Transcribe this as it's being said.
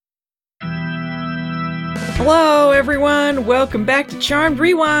Hello, everyone. Welcome back to Charmed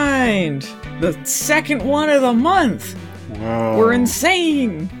Rewind, the second one of the month. Whoa. We're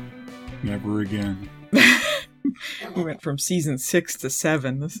insane. Never again. We went from season 6 to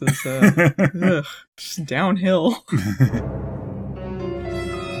 7. This is just downhill.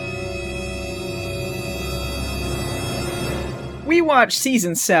 We watched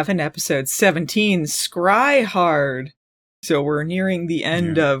season 7, episode 17, Scry Hard. So we're nearing the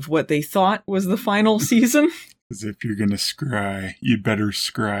end of what they thought was the final season. As if you're gonna scry, you better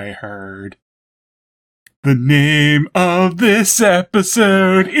scry hard. The name of this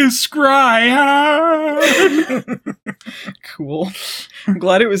episode is Scry Hard! Cool. I'm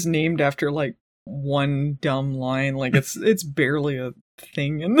glad it was named after, like, one dumb line. Like, it's barely a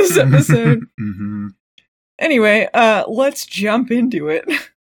thing in this episode. Mm-hmm. Anyway, let's jump into it.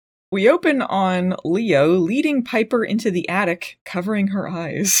 We open on Leo leading Piper into the attic, covering her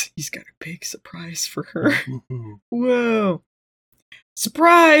eyes. He's got a big surprise for her. Whoa.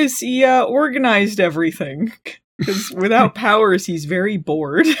 Surprise! He organized everything. Because without powers, he's very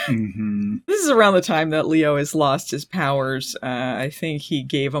bored. Mm-hmm. This is around the time that Leo has lost his powers. I think he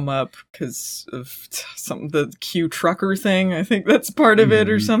gave them up because of the Q trucker thing. I think that's part of it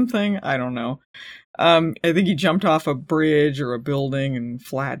or something. I don't know. I think he jumped off a bridge or a building and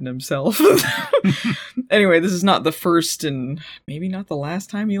flattened himself. Anyway, this is not the first and maybe not the last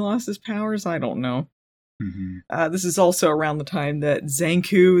time he lost his powers. I don't know. Mm-hmm. This is also around the time that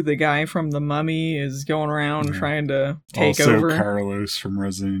Zanku, the guy from The Mummy, is going around trying to take over. Also Carlos from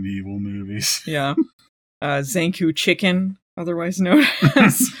Resident Evil movies. Yeah. Zanku Chicken, otherwise known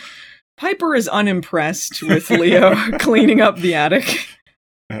as. Piper is unimpressed with Leo cleaning up the attic.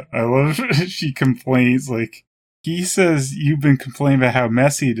 I love she complains, like, he says, you've been complaining about how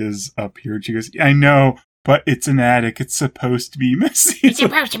messy it is up here. And she goes, I know, but it's an attic. It's supposed to be messy. It's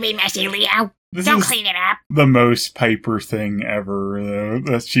supposed to be messy, Leo. Don't clean it up. The most Piper thing ever, though.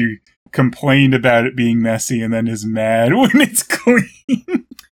 That she complained about it being messy and then is mad when it's clean.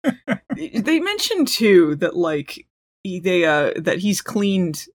 They mentioned, too, that, like, that he's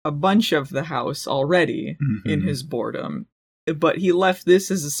cleaned a bunch of the house already in his boredom. But he left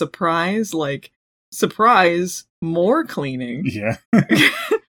this as a surprise, like, surprise, more cleaning. Yeah.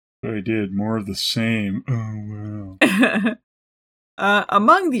 I did more of the same. Oh, wow.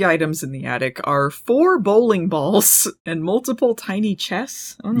 Among the items in the attic are 4 bowling balls and multiple tiny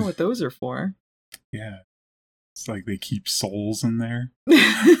chests. I don't know what those are for. Yeah. It's like they keep souls in there.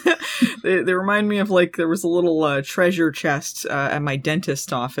 They remind me of, like, there was a little treasure chest at my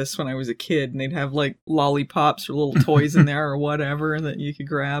dentist office when I was a kid, and they'd have, like, lollipops or little toys in there or whatever that you could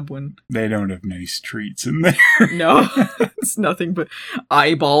grab when... They don't have nice treats in there. No, it's nothing but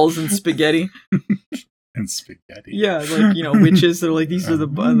eyeballs and spaghetti. And spaghetti. Yeah, like, you know, witches, they're like, these are the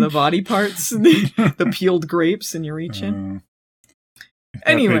body parts, the peeled grapes, and you reach in.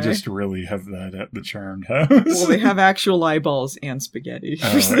 Anyway. They just really have that at the Charmed house. Well, they have actual eyeballs and spaghetti.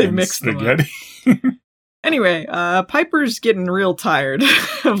 They mix spaghetti. Them up. Anyway, Piper's getting real tired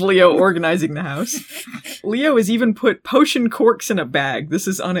of Leo organizing the house. Leo has even put potion corks in a bag. This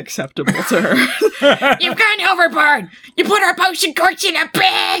is unacceptable to her. You've gone overboard! You put our potion corks in a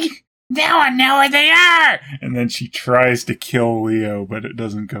bag! Now I know where they are! And then she tries to kill Leo, but it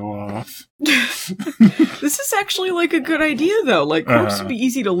doesn't go off. This is actually, like, a good idea, though. Like, corks would be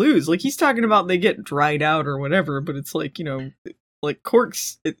easy to lose. Like, he's talking about they get dried out or whatever, but it's like, you know, like,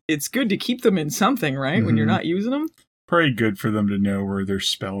 corks, it's good to keep them in something, right? When you're not using them. Probably good for them to know where their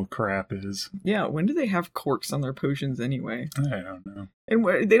spell crap is. Yeah, when do they have corks on their potions anyway? I don't know.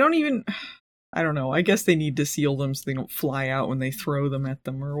 And they don't even... I don't know. I guess they need to seal them so they don't fly out when they throw them at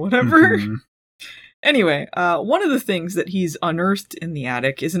them or whatever. Anyway, one of the things that he's unearthed in the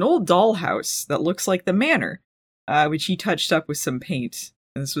attic is an old dollhouse that looks like the manor, which he touched up with some paint.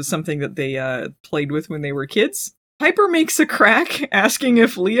 And this was something that they played with when they were kids. Piper makes a crack, asking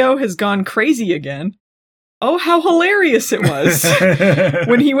if Leo has gone crazy again. Oh, how hilarious it was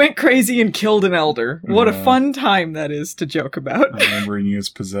when he went crazy and killed an elder. What a fun time that is to joke about. I remember he was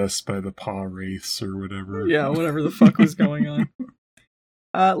possessed by the paw wraiths or whatever. Yeah, whatever the fuck was going on.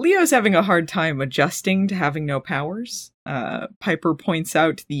 Leo's having a hard time adjusting to having no powers. Piper points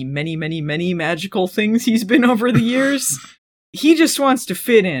out the many, many, many magical things he's been over the years. He just wants to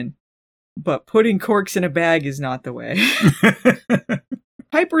fit in, but putting corks in a bag is not the way.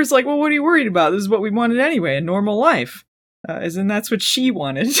 Piper's like, well, what are you worried about? This is what we wanted anyway, a normal life. As in, that's what she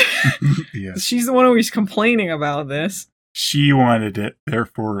wanted. Yes. She's the one always complaining about this. She wanted it,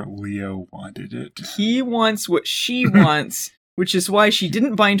 therefore Leo wanted it. He wants what she wants, which is why she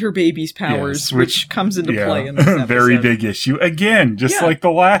didn't bind her baby's powers, which comes into play in this episode. Very big issue. Again, just like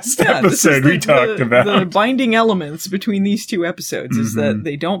the last episode we talked about. The binding elements between these two episodes is that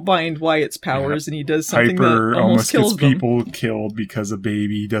they don't bind Wyatt's powers, and he does something Piper that almost kills gets people killed because a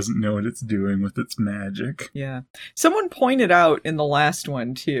baby doesn't know what it's doing with its magic. Yeah. Someone pointed out in the last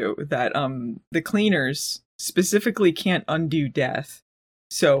one, too, that the cleaners specifically can't undo death.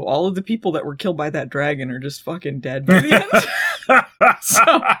 So all of the people that were killed by that dragon are just fucking dead by the end.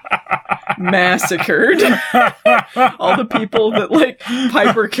 So, massacred. All the people that, like,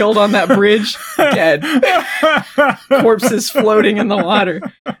 Piper killed on that bridge, dead. Corpses floating in the water.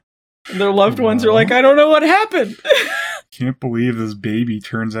 And their loved ones are like, I don't know what happened. Can't believe this baby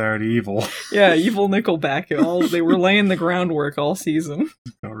turns out evil. Yeah, evil Nickelback. They were laying the groundwork all season.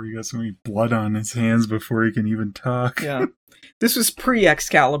 He got so many blood on his hands before he can even talk. Yeah. This was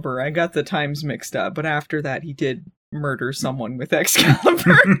pre-Excalibur. I got the times mixed up, but after that he did murder someone with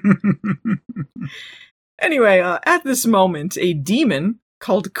Excalibur. Anyway, at this moment, a demon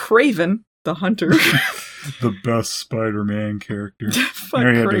called Craven the Hunter. The best Spider-Man character. Fuck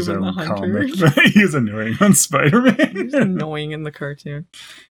Craven the Hunter. He's annoying on Spider-Man. He's annoying in the cartoon.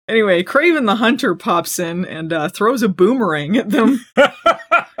 Anyway, Craven the Hunter pops in and throws a boomerang at them,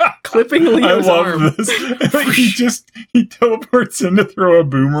 clipping Leo's arm. I love this. he teleports in to throw a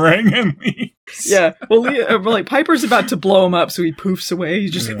boomerang and leaves. Yeah, well, Piper's about to blow him up, so he poofs away.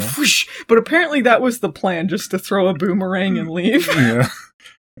 He's just like, whoosh. But apparently that was the plan, just to throw a boomerang and leave. Yeah.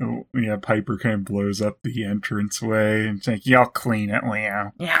 Yeah, Piper kind of blows up the entranceway and it's like, y'all clean it,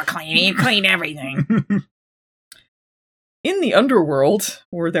 Leo. Yeah, you clean everything. In the underworld,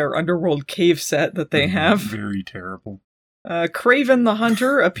 or their underworld cave set that they have. Very terrible. Craven the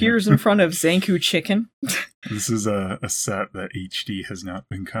Hunter appears in front of Zanku Chicken. This is a set that HD has not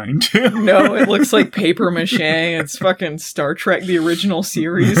been kind to. No, it looks like paper mache. It's fucking Star Trek, the original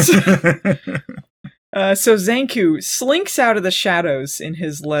series. So Zanku slinks out of the shadows in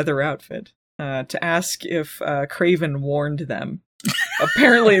his leather outfit to ask if Craven warned them.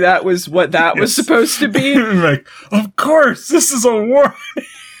 Apparently that was what that was supposed to be. Like, of course, this is a warning.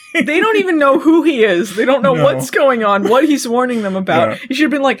 They don't even know who he is. They don't know what's going on, what he's warning them about. Yeah. He should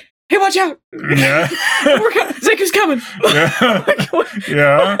have been like, hey, watch out! Yeah. Zanku's coming! Yeah.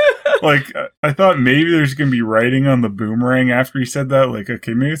 Yeah. Like, I thought maybe there's going to be writing on the boomerang after he said that. Like,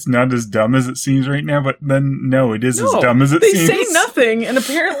 okay, maybe it's not as dumb as it seems right now, but then, no, it is as dumb as it seems. They say nothing, and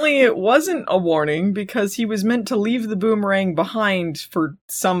apparently it wasn't a warning because he was meant to leave the boomerang behind for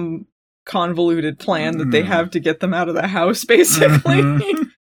some convoluted plan that they have to get them out of the house, basically.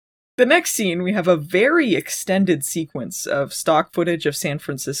 The next scene, we have a very extended sequence of stock footage of San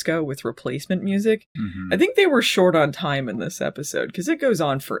Francisco with replacement music. I think they were short on time in this episode, because it goes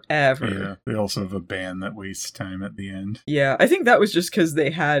on forever. Yeah, they also have a band that wastes time at the end. Yeah, I think that was just because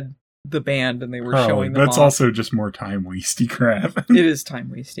they had the band and they were showing them That's off. also just more time-wasty crap. It is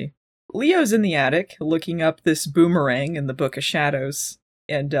time-wasty. Leo's in the attic, looking up this boomerang in the Book of Shadows.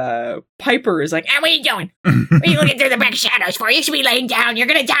 And Piper is like, what are you doing? What are you looking through the back shadows for? You should be laying down. You're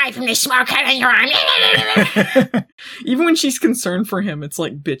going to die from the smoke out of your arm. Even when she's concerned for him, it's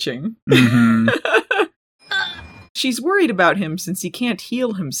like bitching. She's worried about him since he can't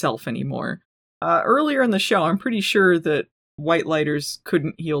heal himself anymore. Earlier in the show, I'm pretty sure that white lighters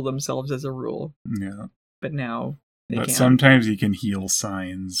couldn't heal themselves as a rule. Yeah. But now they can. Sometimes he can heal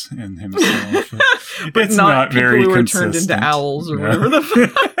signs and himself. But it's not people very who are consistent. turned into owls or whatever the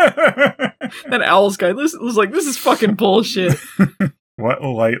fuck. That owls guy was like, this is fucking bullshit. What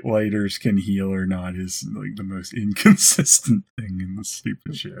lighters can heal or not is like the most inconsistent thing in the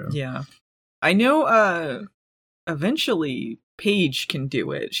stupid show. Yeah. I know eventually Paige can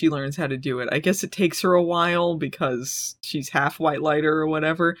do it. She learns how to do it. I guess it takes her a while because she's half white lighter or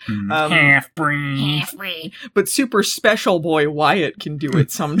whatever. Half-breed. But super special boy Wyatt can do it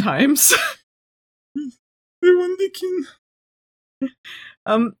sometimes. The one that can...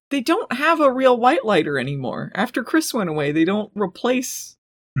 They don't have a real white lighter anymore. After Chris went away, they don't replace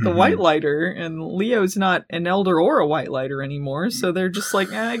the white lighter, and Leo's not an elder or a white lighter anymore, so they're just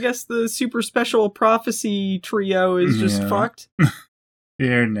like, I guess the super special prophecy trio is just fucked.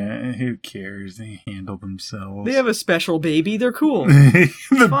 They're not. Who cares? They handle themselves. They have a special baby. They're cool.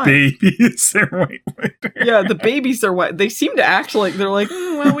 The babies, they're white lighter. Yeah, the babies are white. They seem to act like they're like,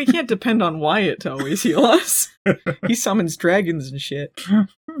 well, we can't depend on Wyatt to always heal us. He summons dragons and shit.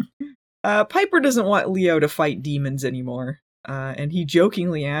 Piper doesn't want Leo to fight demons anymore. And he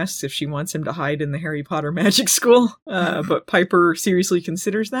jokingly asks if she wants him to hide in the Harry Potter magic school, but Piper seriously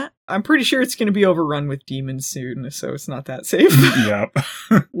considers that. I'm pretty sure it's going to be overrun with demons soon, so it's not that safe. Yep.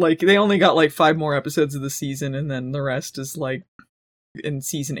 Like, they only got like 5 more episodes of the season, and then the rest is like, in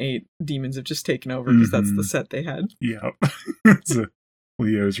season 8, demons have just taken over because that's the set they had. Yep.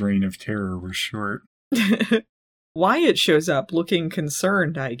 Leo's reign of terror was short. Wyatt shows up looking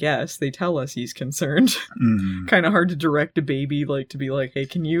concerned, I guess. They tell us he's concerned. Kind of hard to direct a baby, like, to be like, hey,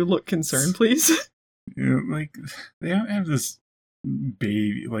 can you look concerned, please? Like, they don't have this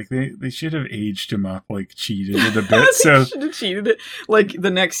baby. Like, they should have aged him up, like, cheated it a bit. So should have cheated it. Like, the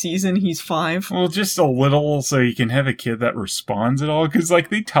next season, he's 5. Well, just a little, so you can have a kid that responds at all. Because, like,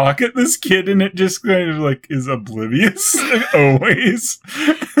 they talk at this kid, and it just kind of, like, is oblivious, always.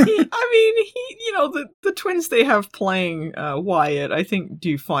 The twins they have playing Wyatt, I think,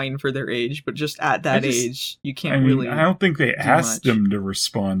 do fine for their age, but just at that age, you can't really. I don't think they asked them to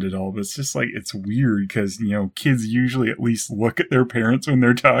respond at all, but it's just like, it's weird because, kids usually at least look at their parents when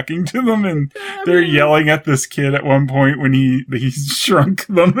they're talking to them, and they're yelling at this kid at one point when he's shrunk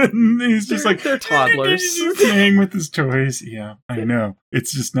them, and he's just like, they're toddlers. Playing with his toys. Yeah, I know.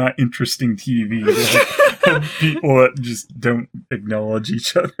 It's just not interesting TV. People that just don't acknowledge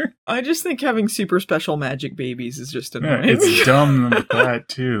each other. I just think having super special magic babies is just annoying. Yeah, it's dumb with that,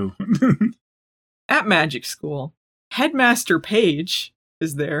 too. At magic school, Headmaster Paige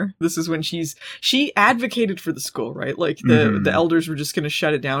is there. This is when she advocated for the school, right? Like, the elders were just going to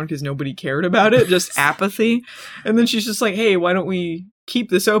shut it down because nobody cared about it, just apathy. And then she's just like, hey, why don't we keep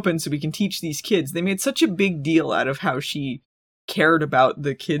this open so we can teach these kids? They made such a big deal out of how she cared about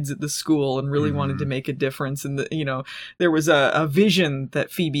the kids at the school and really wanted to make a difference. And there was a vision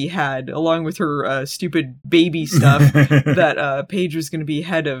that Phoebe had, along with her stupid baby stuff, that Paige was going to be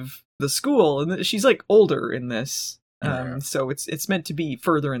head of the school, and she's like older in this, so it's meant to be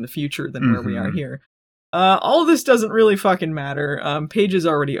further in the future than where we are here. All of this doesn't really fucking matter. Paige is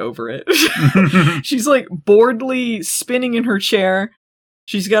already over it. She's like boredly spinning in her chair.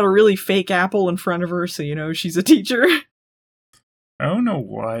 She's got a really fake apple in front of her, so she's a teacher. I don't know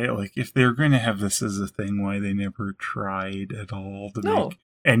why, like, if they're going to have this as a thing, why they never tried at all to make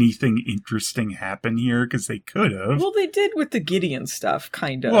anything interesting happen here, because they could have. Well, they did with the Gideon stuff,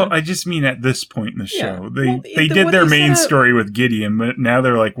 kind of. Well, I just mean at this point in the show. They did their main story with Gideon, but now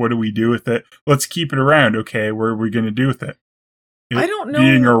they're like, what do we do with it? Let's keep it around. Okay, what are we going to do with it? I don't know.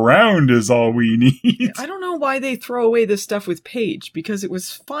 Being around is all we need. I don't know why they throw away this stuff with Paige, because it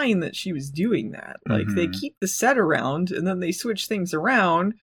was fine that she was doing that. Like, they keep the set around, and then they switch things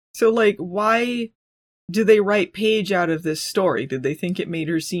around. So, like, why do they write Paige out of this story? Did they think it made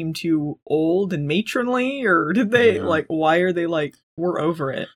her seem too old and matronly? Or did they, why are they like, we're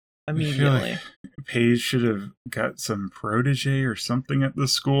over it immediately? Paige should have got some protege or something at the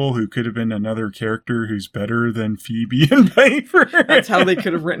school who could have been another character who's better than Phoebe and Piper. That's how they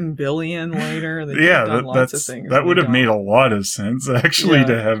could have written Billy in later. They could have done lots of things. That would have made a lot of sense, actually,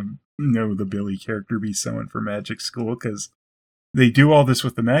 to have the Billy character be someone for magic school, because they do all this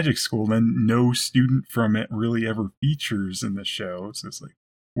with the magic school, then no student from it really ever features in the show. So it's like,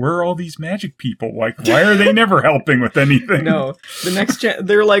 where are all these magic people? Like, why are they never helping with anything? No,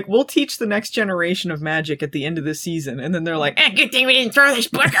 they're like, we'll teach the next generation of magic at the end of the season, and then they're like, good thing we didn't throw this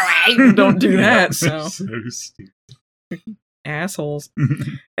book away. Don't do that. So stupid. Assholes.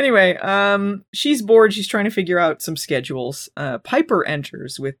 Anyway, she's bored. She's trying to figure out some schedules. Piper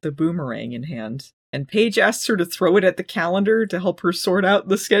enters with the boomerang in hand, and Paige asks her to throw it at the calendar to help her sort out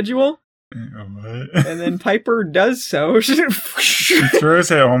the schedule. What? And then Piper does so. She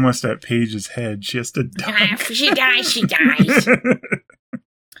throws it almost at Paige's head. She has to die. She dies.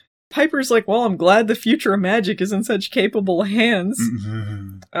 Piper's like, well, I'm glad the future of magic is in such capable hands.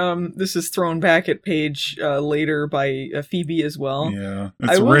 This is thrown back at Paige later by Phoebe as well. Yeah,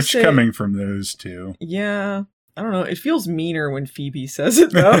 it's rich coming from those two. Yeah. I don't know. It feels meaner when Phoebe says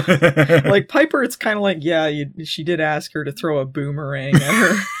it, though. Like, Piper, it's kind of like, she did ask her to throw a boomerang at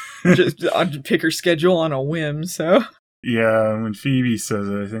her. Just pick her schedule on a whim, so. Yeah, when Phoebe says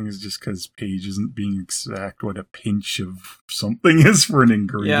it, I think it's just because Paige isn't being exact what a pinch of something is for an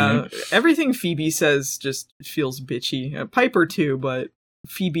ingredient. Yeah, everything Phoebe says just feels bitchy. Piper, too, but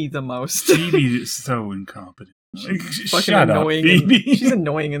Phoebe the most. Phoebe is so incompetent. Fucking annoying. She's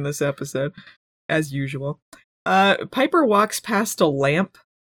annoying in this episode, as usual. Piper walks past a lamp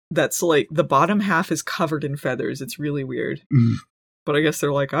that's like, the bottom half is covered in feathers. It's really weird. But I guess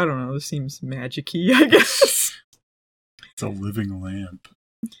they're like, I don't know, this seems magic-y, I guess. It's a living lamp.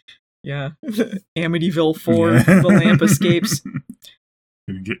 Yeah. Amityville 4, the lamp escapes.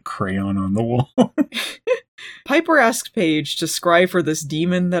 Gonna get crayon on the wall. Piper asks Paige to scry for this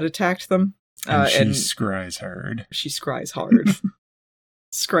demon that attacked them. And she scries hard. She scries hard.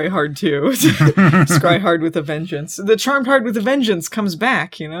 Scry hard too. Scry hard with a vengeance. The charmed heart with a vengeance comes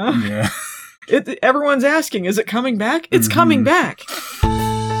back, you know? Yeah. Everyone's asking, is it coming back? It's coming back.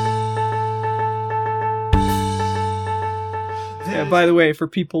 Yeah, by the way, for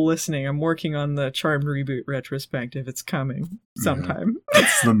people listening, I'm working on the Charmed reboot retrospective. It's coming sometime. Yeah,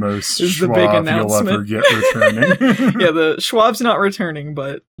 it's the most It's Schwab the big you'll announcement. ever get returning. Yeah, the Schwab's not returning,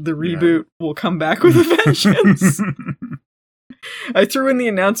 but the reboot will come back with a vengeance. I threw in the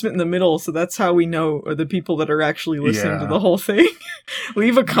announcement in the middle, so that's how we know the people that are actually listening to the whole thing.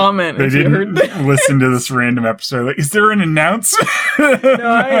 Leave a comment if you heard that. Listen to this random episode. Like, is there an announcement? No,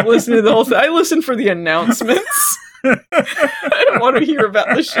 I ain't listening to the whole thing. I listen for the announcements. I don't want to hear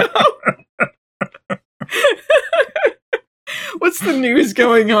about the show. What's the news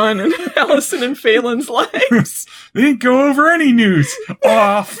going on in Allison and Phelan's lives? They didn't go over any news.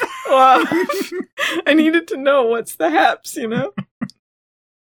 Off. I needed to know what's the haps, you know?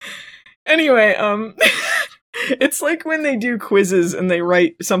 Anyway, it's like when they do quizzes and they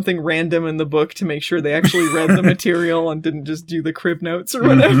write something random in the book to make sure they actually read the material and didn't just do the crib notes or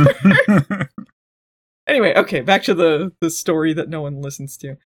whatever. Anyway, okay, back to the story that no one listens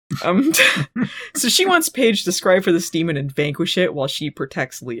to. So she wants Paige to scry for this demon and vanquish it while she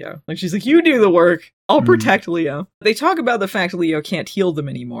protects Leo. Like, she's like, you do the work, I'll protect Leo. They talk about the fact Leo can't heal them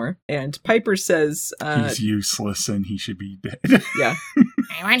anymore, and Piper says... he's useless and he should be dead. Yeah.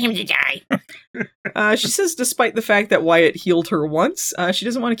 I want him to die. She says despite the fact that Wyatt healed her once, she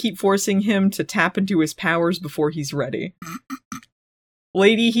doesn't want to keep forcing him to tap into his powers before he's ready.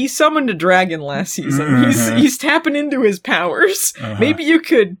 Lady, he summoned a dragon last season. He's tapping into his powers. Maybe you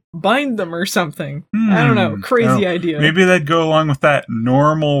could bind them or something. I don't know. Crazy idea. Maybe that'd go along with that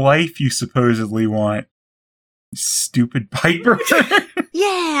normal life you supposedly want. Stupid Piper.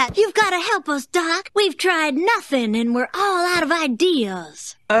 Yeah, you've got to help us, Doc. We've tried nothing and we're all out of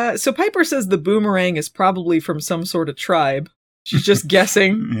ideas. So Piper says the boomerang is probably from some sort of tribe. She's just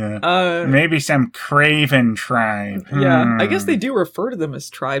guessing. Yeah. Maybe some Craven tribe. Yeah, I guess they do refer to them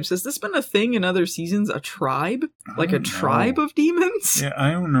as tribes. Has this been a thing in other seasons? A tribe? Like a tribe of demons? Yeah, I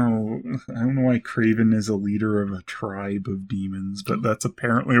don't know. I don't know why Craven is a leader of a tribe of demons, but that's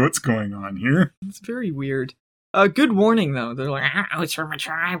apparently what's going on here. It's very weird. Good warning, though. They're like, I don't know, it's from a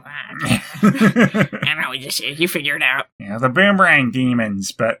tribe. I don't know, you figure it out. Yeah, the boomerang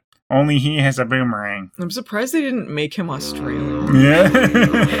demons, but only he has a boomerang. I'm surprised they didn't make him Australian. Yeah.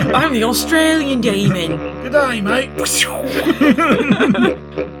 I'm the Australian demon. Good day, mate.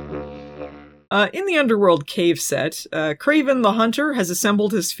 In the Underworld cave set, Craven the Hunter has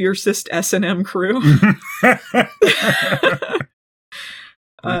assembled his fiercest S&M crew.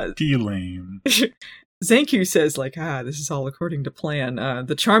 Pretty lame. Zanku says, like, this is all according to plan.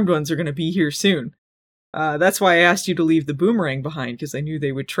 The Charmed Ones are going to be here soon. That's why I asked you to leave the boomerang behind, because I knew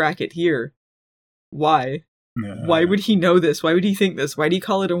they would track it here. Why? Why would he know this? Why would he think this? Why did he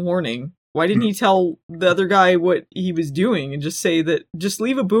call it a warning? Why didn't he tell the other guy what he was doing and just say that, just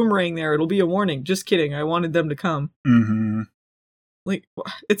leave a boomerang there, it'll be a warning. Just kidding, I wanted them to come. Mm-hmm. Like,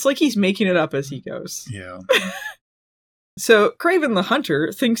 it's like he's making it up as he goes. Yeah. So, Craven the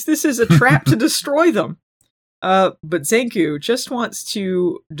Hunter thinks this is a trap to destroy them. But Zanku just wants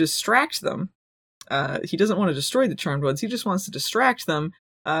to distract them. He doesn't want to destroy the Charmed Ones, he just wants to distract them,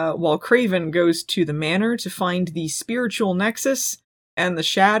 while Craven goes to the manor to find the spiritual nexus and the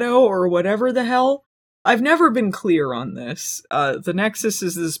shadow, or whatever the hell. I've never been clear on this. The nexus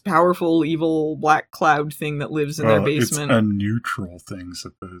is this powerful, evil, black cloud thing that lives in their basement. It's a neutral thing,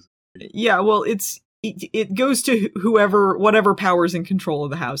 suppose. Yeah, well, it goes to whatever power's in control of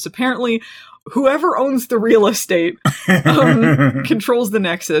the house. Apparently, whoever owns the real estate controls the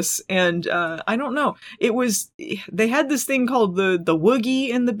nexus, and I don't know. They had this thing called the Woogie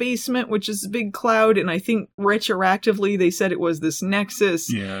in the basement, which is a big cloud, and I think retroactively they said it was this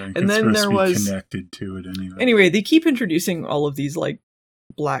nexus. Yeah, and then there was connected to it anyway. Anyway, they keep introducing all of these like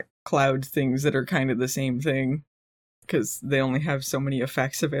black cloud things that are kind of the same thing, because they only have so many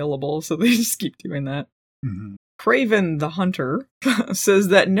effects available, so they just keep doing that. Mm-hmm. Craven the Hunter says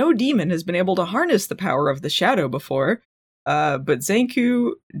that no demon has been able to harness the power of the shadow before, but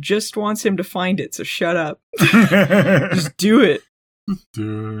Zanku just wants him to find it, so shut up. Just do it.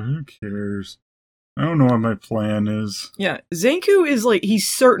 Who cares? I don't know what my plan is. Yeah, Zanku is like, he's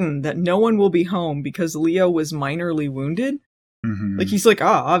certain that no one will be home because Leo was minorly wounded. Mm-hmm. Like, he's like,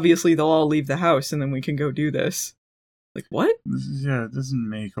 obviously they'll all leave the house and then we can go do this. Like, what? Yeah, it doesn't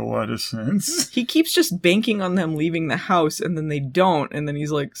make a lot of sense. He keeps just banking on them leaving the house, and then they don't, and then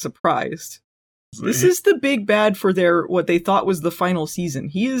he's, like, surprised. This is the big bad for what they thought was the final season.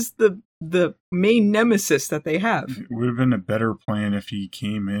 He is the main nemesis that they have. It would have been a better plan if he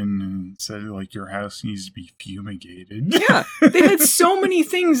came in and said, like, your house needs to be fumigated. Yeah, they had so many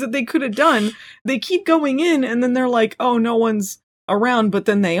things that they could have done. They keep going in, and then they're like, oh, no one's around, but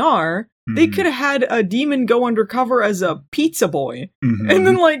then they are. They could have had a demon go undercover as a pizza boy, and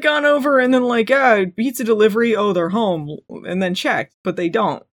then, like, gone over and then, like, pizza delivery, oh, they're home, and then checked, but they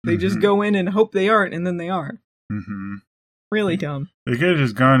don't. They just go in and hope they aren't, and then they are. Really dumb. They could have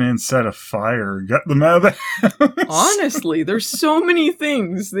just gone in, set a fire, and got them out of the house. Honestly, there's so many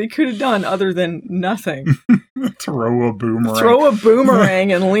things they could have done other than nothing. Throw a boomerang. Throw a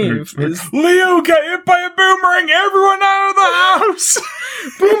boomerang and leave. Leo got hit by a boomerang! Everyone out of the house!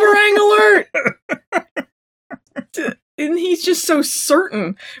 Boomerang alert! And he's just so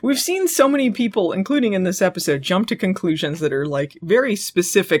certain. We've seen so many people, including in this episode, jump to conclusions that are, like, very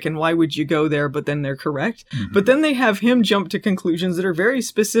specific and why would you go there, but then they're correct. But then they have him jump to conclusions that are very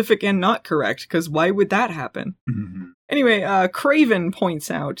specific and not correct, because why would that happen? Anyway, Craven points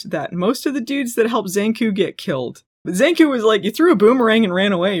out that most of the dudes that help Zanku get killed. But Zanku was like, you threw a boomerang and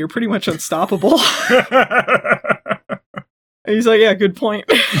ran away, you're pretty much unstoppable. And he's like, yeah, good point.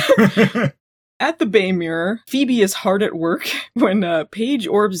 At the Bay Mirror, Phoebe is hard at work when Paige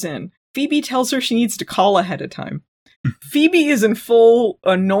orbs in. Phoebe tells her she needs to call ahead of time. Phoebe is in full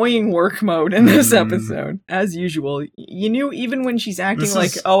annoying work mode in this episode, as usual. You knew even when she's acting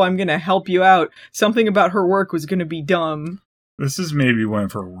oh, I'm going to help you out, something about her work was going to be dumb. This is maybe one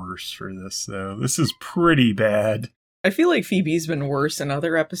of her worst for this, though. This is pretty bad. I feel like Phoebe's been worse in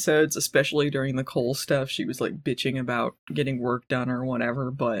other episodes, especially during the Cole stuff. She was, like, bitching about getting work done or whatever,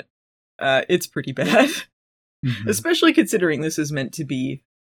 but it's pretty bad. Especially considering this is meant to be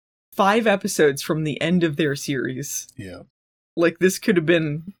 5 episodes from the end of their series. Yeah. Like, this could have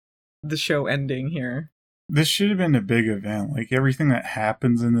been the show ending here. This should have been a big event. Like, everything that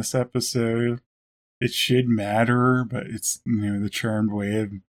happens in this episode, it should matter, but it's, the charmed way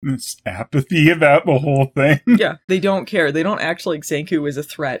of it's apathy about the whole thing. Yeah, they don't care. They don't act like Zanku is a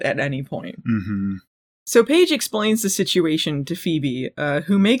threat at any point. So Paige explains the situation to Phoebe,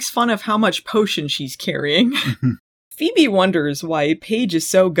 who makes fun of how much potion she's carrying. Phoebe wonders why Paige is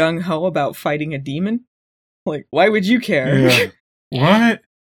so gung-ho about fighting a demon. Like, why would you care? Yeah. What?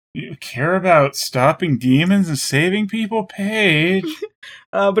 You care about stopping demons and saving people, Paige?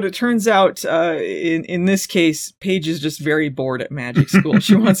 But it turns out, in this case, Paige is just very bored at magic school.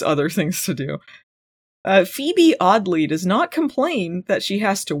 She wants other things to do. Phoebe, oddly, does not complain that she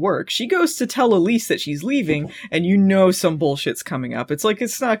has to work. She goes to tell Elise that she's leaving, and you know some bullshit's coming up. It's like,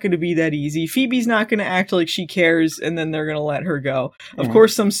 it's not going to be that easy. Phoebe's not going to act like she cares, and then they're going to let her go. Of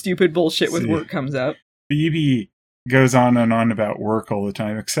course, some stupid bullshit with work comes up. Phoebe goes on and on about work all the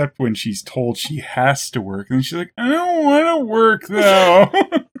time, except when she's told she has to work. And she's like, I don't want to work, though.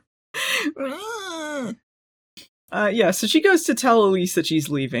 Yeah, so she goes to tell Elise that she's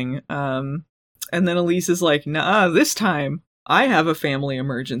leaving, and then Elise is like, nah, this time, I have a family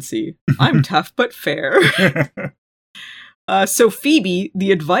emergency. I'm tough but fair. So Phoebe,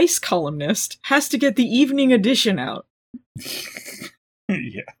 the advice columnist, has to get the evening edition out.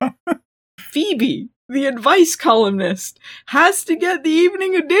 Yeah. Phoebe, the advice columnist, has to get the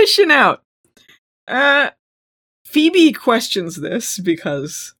evening edition out. Phoebe questions this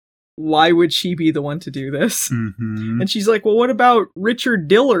because why would she be the one to do this? And she's like, well, what about Richard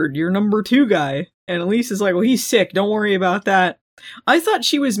Dillard, your number 2 guy? And Elise is like, well, he's sick. Don't worry about that. I thought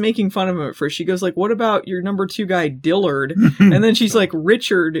she was making fun of him at first. She goes like, what about your number 2 guy, Dillard? And then she's like,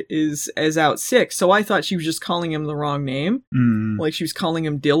 Richard is out sick. So I thought she was just calling him the wrong name. Like she was calling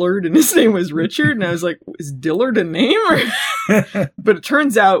him Dillard and his name was Richard. And I was like, is Dillard a name? But it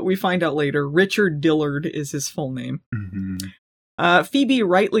turns out, we find out later, Richard Dillard is his full name. Phoebe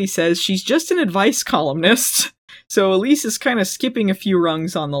rightly says she's just an advice columnist. So Elise is kind of skipping a few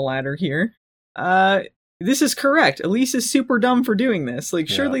rungs on the ladder here. This is correct. Elise is super dumb for doing this. Like,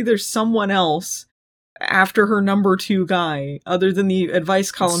 surely there's someone else after her number 2 guy, other than the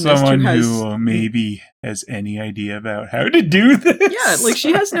advice columnist who maybe has any idea about how to do this. Yeah, like,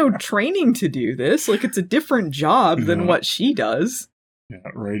 she has no training to do this. Like, it's a different job than what she does. Yeah,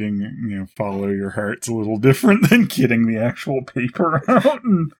 writing, follow your heart's a little different than getting the actual paper out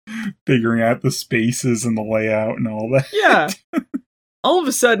and figuring out the spaces and the layout and all that. Yeah. All of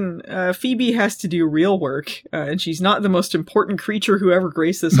a sudden, Phoebe has to do real work, and she's not the most important creature who ever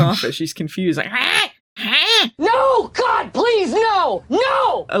graced this office. She's confused. Like, Huh? No! God, please, no!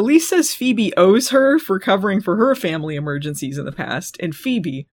 No! Elise says Phoebe owes her for covering for her family emergencies in the past, and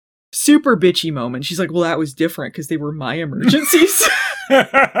Phoebe, super bitchy moment, she's like, well, that was different because they were my emergencies.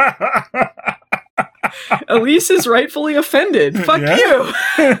 Elise is rightfully offended. Fuck you!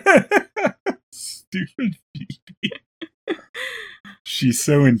 Stupid Phoebe. She's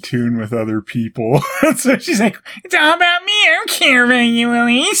so in tune with other people. So she's like, it's all about me. I don't care about you,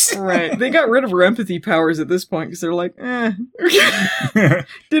 Elise. Right. They got rid of her empathy powers at this point because they're like, no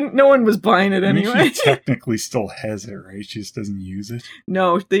one was buying it anyway. I mean, she technically still has it, right? She just doesn't use it.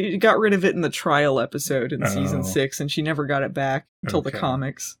 No, they got rid of it in the trial episode in season 6, and she never got it back until the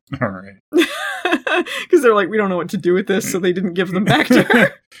comics. All right. Because they're like, we don't know what to do with this, so they didn't give them back to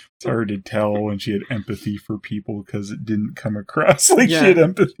her. It's hard to tell when she had empathy for people because it didn't come across like she had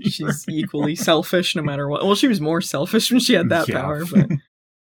empathy. She's equally selfish no matter what. Well, she was more selfish when she had that power. But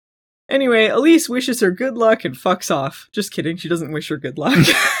anyway, Elise wishes her good luck and fucks off. Just kidding. She doesn't wish her good luck.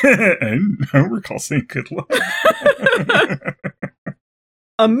 I don't recall saying good luck.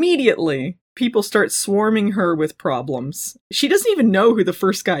 Immediately, people start swarming her with problems. She doesn't even know who the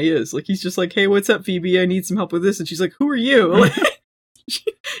first guy is. Like, he's just like, hey, what's up, Phoebe? I need some help with this. And she's like, who are you? Like, she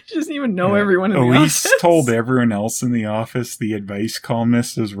doesn't even know everyone in the office. Elise told everyone else in the office the advice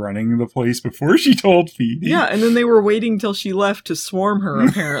columnist is running the place before she told Phoebe. Yeah, and then they were waiting till she left to swarm her,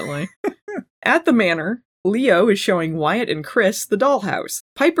 apparently. At the manor, Leo is showing Wyatt and Chris the dollhouse.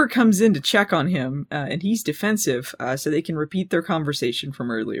 Piper comes in to check on him, and he's defensive, so they can repeat their conversation from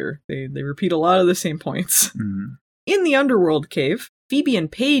earlier. They repeat a lot of the same points. Mm. In the underworld cave, Phoebe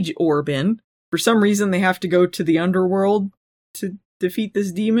and Paige orb in. For some reason, they have to go to the underworld to defeat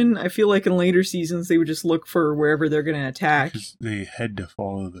this demon. I feel like in later seasons, they would just look for wherever they're going to attack. Because they had to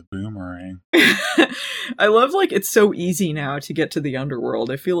follow the boomerang. I love, like, it's so easy now to get to the underworld.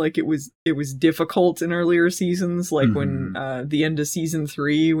 I feel like it was difficult in earlier seasons, like when the end of season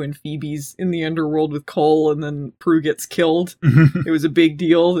 3, when Phoebe's in the underworld with Cole and then Prue gets killed. It was a big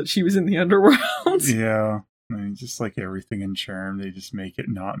deal that she was in the underworld. Yeah. I mean, just like everything in Charm, they just make it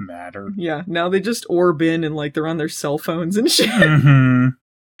not matter. Yeah, now they just orb in and, like, they're on their cell phones and shit.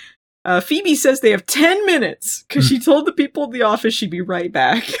 Phoebe says they have 10 minutes, because she told the people at the office she'd be right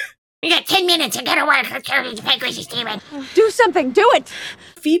back. We got 10 minutes. I gotta work. Let's carry the pig races, Steven. Do something, do it!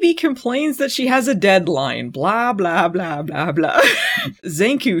 Phoebe complains that she has a deadline. Blah, blah, blah, blah, blah.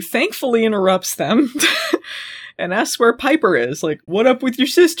 Zanku thankfully interrupts them and asks where Piper is. Like, what up with your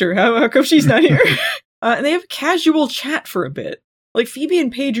sister? How come she's not here? And they have casual chat for a bit. Like, Phoebe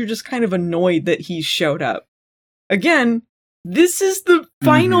and Paige are just kind of annoyed that he showed up. Again, this is the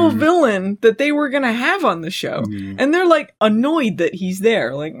final villain that they were going to have on the show. And they're, like, annoyed that he's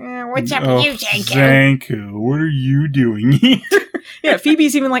there. Like, what's up with you, Zanku? Zanku, what are you doing here? Yeah,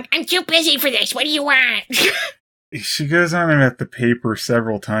 Phoebe's even like, I'm too busy for this. What do you want? She goes on about the paper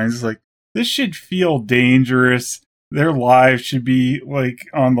several times. It's like, this should feel dangerous. Their lives should be, like,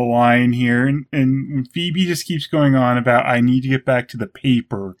 on the line here. And Phoebe just keeps going on about, I need to get back to the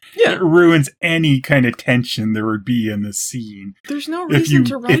paper. Yeah. It ruins any kind of tension there would be in the scene. There's no reason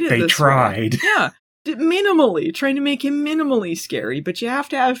to write it if they this tried. way. Yeah. Minimally, trying to make him minimally scary, but you have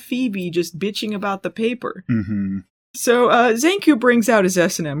to have Phoebe just bitching about the paper. So, Zanku brings out his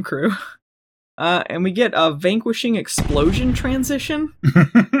S&M crew. And we get a vanquishing explosion transition.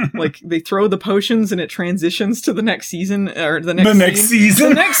 Like, they throw the potions and it transitions to the next season, or the next season.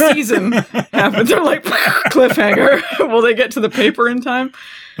 The next season happens. They're like, cliffhanger. Will they get to the paper in time?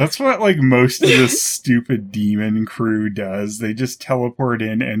 That's what, like, most of this stupid demon crew does. They just teleport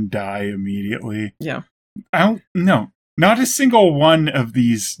in and die immediately. Yeah. Not a single one of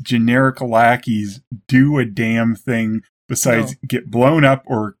these generic lackeys do a damn thing besides get blown up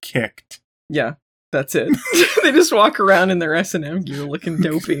or kicked. Yeah, that's it. They just walk around in their S&M gear looking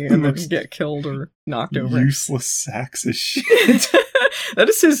dopey and then get killed or knocked over. Useless sacks of shit. That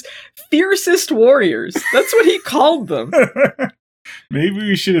is his fiercest warriors. That's what he called them. Maybe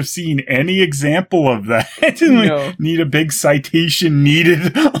we should have seen any example of that. No. Need a big citation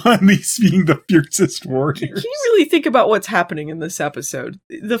needed on these being the fiercest warriors. Can you really think about what's happening in this episode?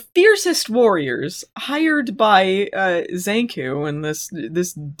 The fiercest warriors, hired by Zanku and this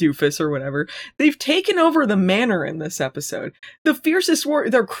doofus or whatever, they've taken over the manor in this episode. The fiercest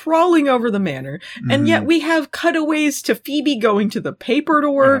they're crawling over the manor, and yet we have cutaways to Phoebe going to the paper to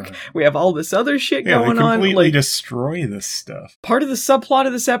work. We have all this other shit going on. They completely destroy this stuff. Part of the subplot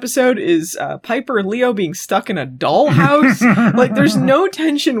of this episode is Piper and Leo being stuck in a dollhouse. Like, there's no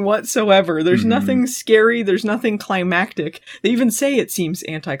tension whatsoever. There's nothing scary. There's nothing climactic. They even say it seems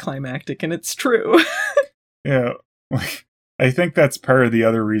anticlimactic, and it's true. Yeah. Like, I think that's part of the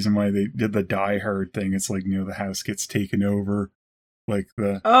other reason why they did the Die Hard thing. It's like, the house gets taken over, like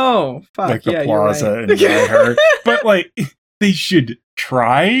the the plaza right. and Die Hard. But like, they should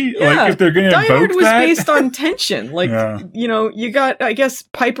try. Yeah, like if they're going to Die Hard invoke was that. based on tension. Like you got, I guess,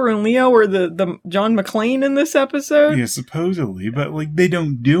 Piper and Leo were the John McClane in this episode. Yeah, supposedly, but like they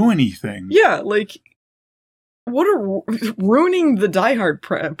don't do anything. Yeah, like what a ruining the Die Hard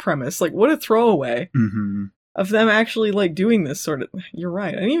premise. Like what a throwaway. Mm-hmm. Of them actually like doing this sort of. You're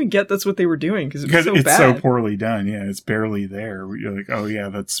right. I didn't even get that's what they were doing because it's bad. so poorly done. Yeah, it's barely there. You're like, oh yeah,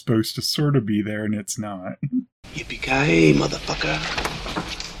 that's supposed to sort of be there, and it's not. Yippee-ki-yay, motherfucker.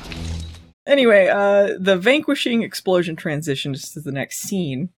 Anyway, the vanquishing explosion transitions to the next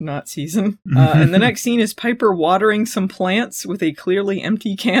scene, not season. And the next scene is Piper watering some plants with a clearly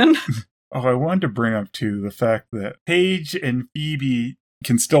empty can. Oh, I wanted to bring up too the fact that Paige and Phoebe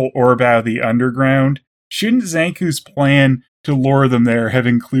can still orb out of the underground. Shouldn't Zanku's plan to lure them there have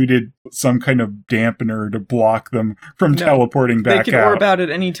included some kind of dampener to block them from teleporting back out? They can orb out at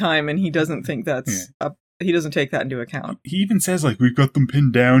any time, and he doesn't think that's he doesn't take that into account. He even says, like, we've got them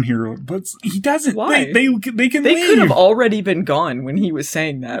pinned down here, but he doesn't. Why? They can leave. They could have already been gone when he was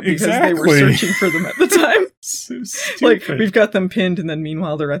saying that because they were searching for them at the time. So stupid. Like, we've got them pinned, and then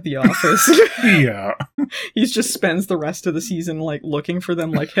meanwhile they're at the office. Yeah. He just spends the rest of the season, like, looking for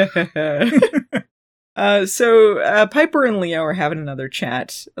them, like, So Piper and Leo are having another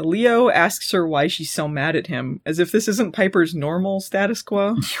chat. Leo asks her why she's so mad at him, as if this isn't Piper's normal status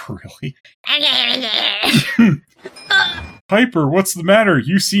quo. Really? Piper, what's the matter?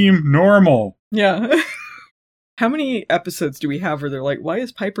 You seem normal. Yeah. How many episodes do we have where they're like, why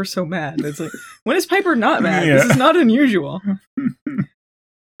is Piper so mad? And it's like, when is Piper not mad? Yeah. This is not unusual.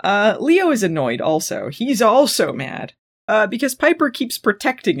 Leo is annoyed also. He's also mad. Because Piper keeps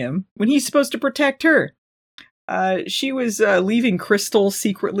protecting him when he's supposed to protect her. She was leaving Crystal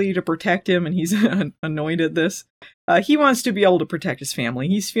secretly to protect him, and he's annoyed at this. He wants to be able to protect his family.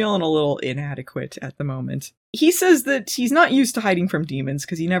 He's feeling a little inadequate at the moment. He says that he's not used to hiding from demons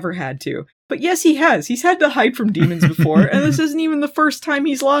because he never had to. But yes, he has. He's had to hide from demons before, and this isn't even the first time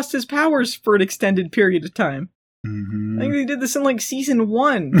he's lost his powers for an extended period of time. Mm-hmm. I think they did this in like season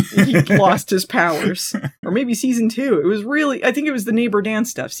 1. He lost his powers. Or maybe season 2. It was really, I think it was the Neighbor Dan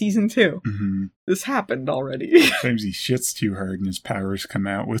stuff, season 2. Mm-hmm. This happened already. Sometimes he shits too hard and his powers come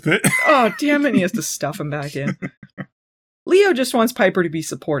out with it. Oh, damn it. He has to stuff him back in. Leo just wants Piper to be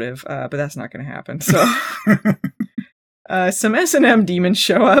supportive, but that's not going to happen. So, some S&M demons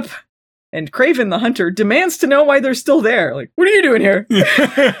show up. And Craven the Hunter demands to know why they're still there. Like, what are you doing here?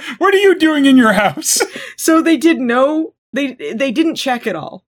 What are you doing in your house? So they they didn't check at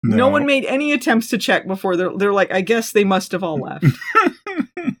all. No one made any attempts to check before. They're like, I guess they must have all left.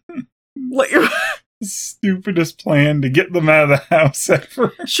 Like, stupidest plan to get them out of the house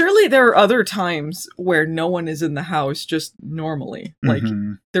ever. Surely there are other times where no one is in the house just normally. Like,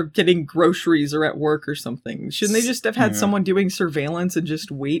 they're getting groceries or at work or something. Shouldn't they just have had someone doing surveillance and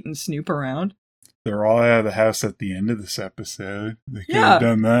just wait and snoop around? They're all out of the house at the end of this episode. They could have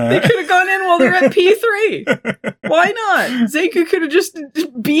done that. They could have gone in while they're at P3. Why not? Zanku could have just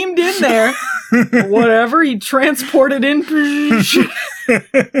beamed in there. Whatever, he transported in.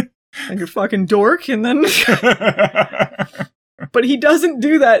 Like a fucking dork, and then... But he doesn't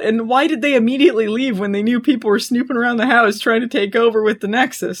do that, and why did they immediately leave when they knew people were snooping around the house trying to take over with the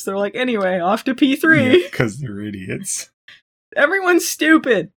Nexus? They're like, anyway, off to P3. Because they're idiots. Everyone's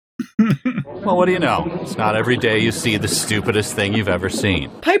stupid. Well, what do you know? It's not every day you see the stupidest thing you've ever seen.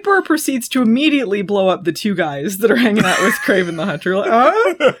 Piper proceeds to immediately blow up the 2 guys that are hanging out with Craven the Hunter. Like,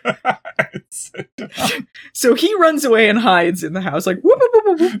 so he runs away and hides in the house, like, whoop,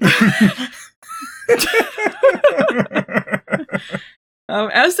 whoop, whoop, whoop.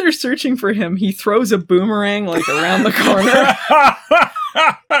 As they're searching for him, he throws a boomerang, like, around the corner.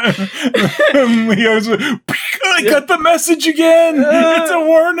 Leo's I got the message again! It's a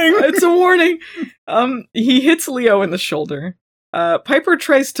warning! It's a warning! He hits Leo in the shoulder. Piper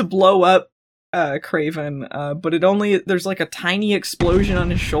tries to blow up Craven, but there's like a tiny explosion on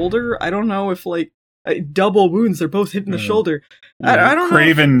his shoulder. I don't know if like double wounds, they're both hitting the shoulder. I don't know.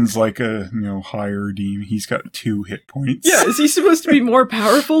 Craven's like a higher demon. He's got 2 hit points. Yeah, is he supposed to be more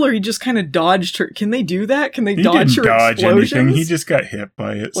powerful, or he just kind of dodged her? Can they do that? Can they dodge her explosions? Anything. He just got hit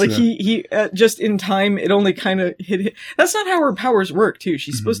by it. Like he just in time, it only kind of hit. That's not how her powers work, too.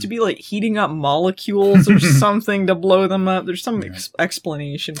 She's supposed to be like heating up molecules or something to blow them up. There's some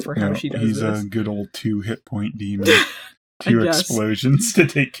explanation for how she does this. He's a good old 2 hit point demon. 2 explosions to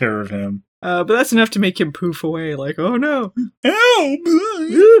take care of him. But that's enough to make him poof away, like, oh no. Help!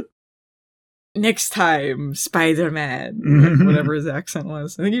 next time, Spider-Man. Whatever his accent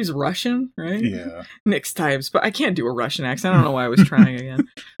was. I think he was Russian, right? Yeah. Next time. But I can't do a Russian accent. I don't know why I was trying again.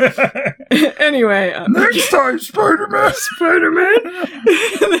 Anyway. Next time, Spider-Man. Spider-Man.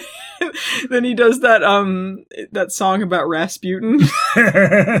 Then he does that song about Rasputin.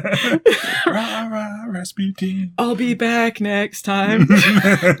 Rasputin. I'll be back next time.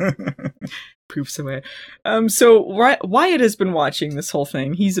 Poofs away. So Wyatt has been watching this whole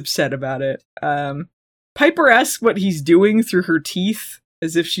thing. He's upset about it. Piper asks what he's doing through her teeth,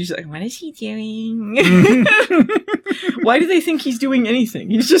 as if she's like, what is he doing? Why do they think he's doing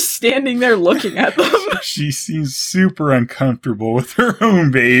anything? He's just standing there looking at them. She seems super uncomfortable with her own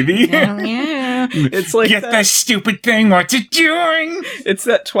baby. Yeah. It's like Get that stupid thing, what's it doing? It's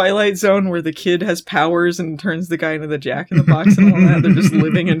that Twilight Zone where the kid has powers and turns the guy into the Jack-in-the-Box and all that. They're just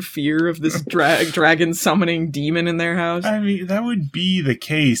living in fear of this dragon summoning demon in their house. I mean, that would be the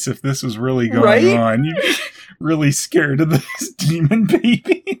case if this was really going on. You'd be really scared of this demon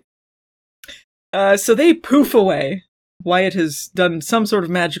baby. So they poof away. Wyatt has done some sort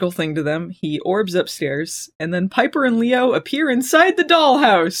of magical thing to them. He orbs upstairs, and then Piper and Leo appear inside the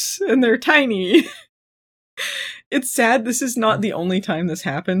dollhouse, and they're tiny. It's sad this is not the only time this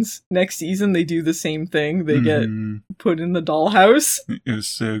happens. Next season, they do the same thing. They get put in the dollhouse. It was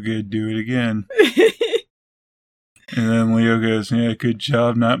so good, do it again. And then Leo goes, yeah, good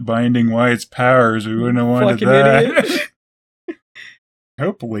job not binding Wyatt's powers. We wouldn't have wanted Fucking that. idiot. I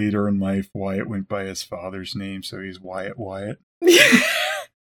hope later in life Wyatt went by his father's name, so he's Wyatt.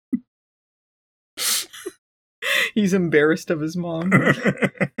 He's embarrassed of his mom.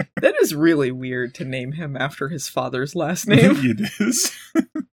 That is really weird to name him after his father's last name. It is.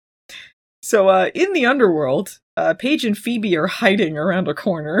 So, in the underworld, Paige and Phoebe are hiding around a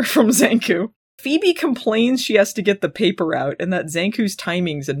corner from Zanku. Phoebe complains she has to get the paper out and that Zanku's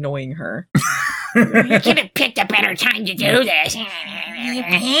timing's annoying her. You could have picked a better time to do this.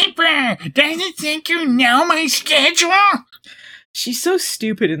 Paper! Doesn't think you know my schedule? She's so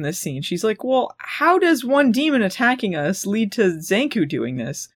stupid in this scene. She's like, well, how does one demon attacking us lead to Zanku doing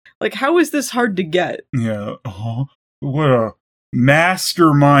this? Like, how is this hard to get? Yeah. What a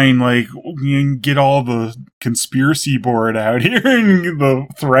mastermind. Like, you can get all the conspiracy board out here and the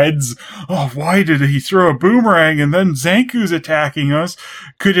threads. Oh, why did he throw a boomerang and then Zanku's attacking us?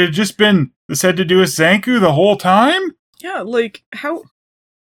 Could it have just been this had to do with Zanku the whole time? Yeah, like, how...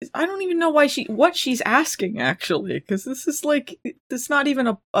 I don't even know what she's asking, actually, because this is like, it's not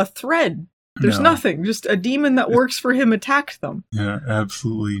even a thread. There's nothing. Just a demon that works for him attacked them. Yeah,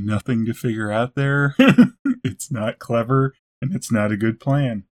 absolutely nothing to figure out there. It's not clever, and it's not a good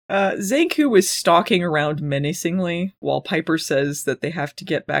plan. Zanku is stalking around menacingly while Piper says that they have to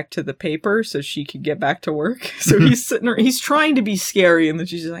get back to the paper so she can get back to work. So he's sitting there, he's trying to be scary, and then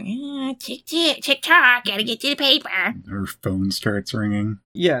she's just like, tick-tock, gotta get to the paper. Her phone starts ringing.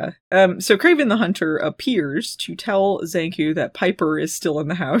 Yeah. So Craven the Hunter appears to tell Zanku that Piper is still in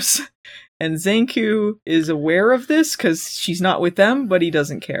the house. And Zanku is aware of this because she's not with them, but he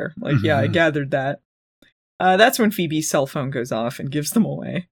doesn't care. Like, yeah, I gathered that. That's when Phoebe's cell phone goes off and gives them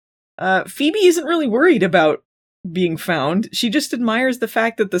away. Phoebe isn't really worried about being found. She just admires the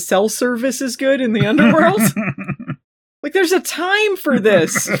fact that the cell service is good in the underworld. Like, there's a time for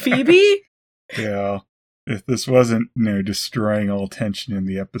this, Phoebe! Yeah. If this wasn't, destroying all tension in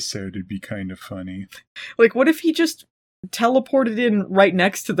the episode, it'd be kind of funny. Like, what if he just teleported in right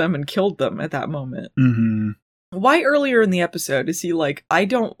next to them and killed them at that moment? Mm-hmm. Why earlier in the episode is he like, I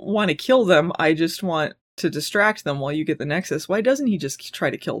don't want to kill them, I just want to distract them while you get the Nexus? Why doesn't he just try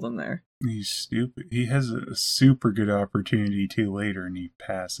to kill them there? He's stupid. He has a super good opportunity too later, and he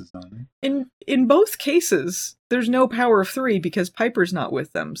passes on it. In both cases, there's no power of 3 because Piper's not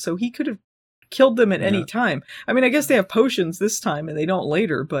with them, so he could have killed them at any time. I mean, I guess they have potions this time, and they don't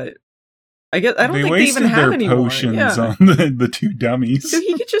later, but I don't think they even have any potions on the two dummies. So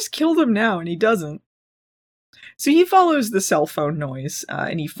he could just kill them now, and he doesn't. So he follows the cell phone noise,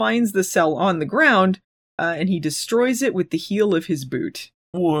 and he finds the cell on the ground, and he destroys it with the heel of his boot.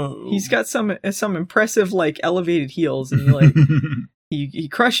 Whoa! He's got some impressive, like, elevated heels, and he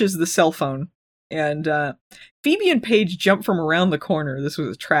crushes the cell phone. And Phoebe and Paige jump from around the corner. This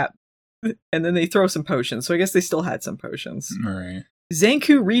was a trap. And then they throw some potions, so I guess they still had some potions. All right.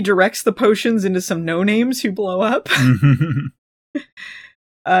 Zanku redirects the potions into some no-names who blow up.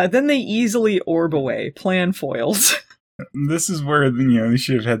 Then they easily orb away. Plan foils. This is where, they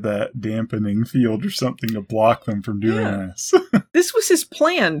should have had that dampening field or something to block them from doing this. This was his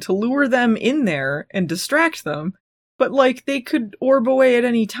plan, to lure them in there and distract them. But, like, they could orb away at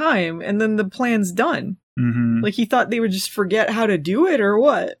any time, and then the plan's done. Mm-hmm. Like he thought they would just forget how to do it or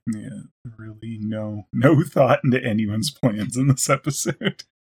what? Yeah, really no thought into anyone's plans in this episode.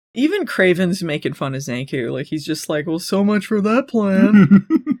 Even Craven's making fun of Zanku. Like he's just like, well, so much for that plan.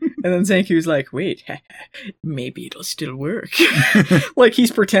 And then Zanku's like, wait, maybe it'll still work. Like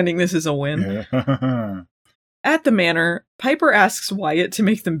he's pretending this is a win. Yeah. At the manor, Piper asks Wyatt to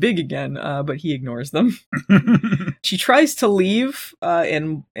make them big again, but he ignores them. She tries to leave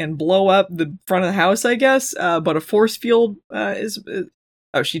and blow up the front of the house, I guess, but a force field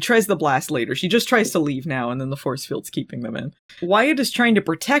Oh, she tries the blast later. She just tries to leave now, and then the force field's keeping them in. Wyatt is trying to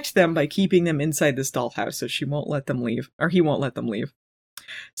protect them by keeping them inside this dollhouse, so she won't let them leave. Or he won't let them leave.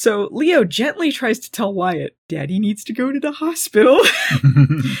 So Leo gently tries to tell Wyatt, Daddy needs to go to the hospital.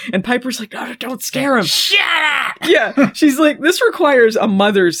 And Piper's like, no, don't scare him. Shut up! Yeah, she's like, this requires a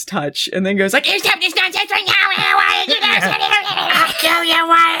mother's touch. And then goes like, You stop this nonsense right now, Wyatt! I'll kill you,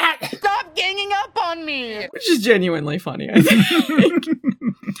 Wyatt! Stop ganging up on me! which is genuinely funny, I think.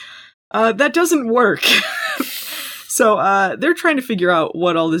 That doesn't work. So they're trying to figure out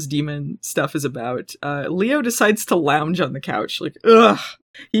what all this demon stuff is about. Leo decides to lounge on the couch. Like, ugh.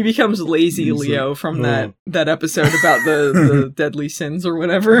 He becomes lazy He's Leo like, from that episode about the deadly sins or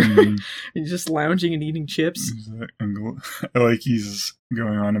whatever. He's just lounging and eating chips. Like he's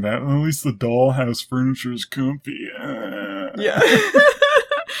going on about, at least the dollhouse furniture is comfy. Yeah.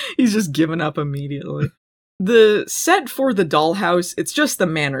 He's just given up immediately. The set for the dollhouse, it's just the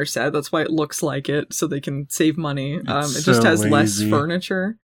manor set. That's why it looks like it, so they can save money. It just so has less lazy.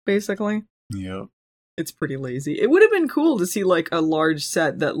 furniture, basically. Yep. It's pretty lazy. It would have been cool to see like a large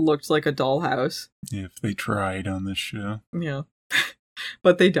set that looked like a dollhouse. If they tried on this show. Yeah.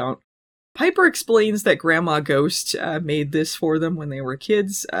 But they don't. Piper explains that Grandma Ghost made this for them when they were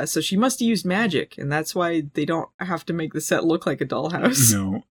kids, so she must have used magic, and that's why they don't have to make the set look like a dollhouse.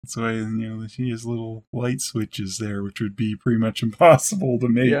 No. That's why, she has little light switches there, which would be pretty much impossible to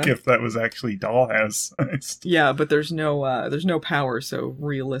make if that was actually dollhouse sized. Yeah, but there's no power, so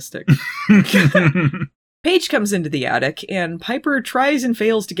realistic. Paige comes into the attic, and Piper tries and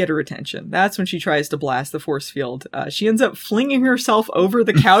fails to get her attention. That's when she tries to blast the force field. She ends up flinging herself over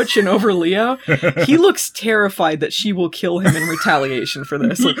the couch and over Leo. He looks terrified that she will kill him in retaliation for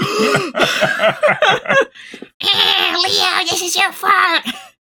this. Like, Leo, this is your fault!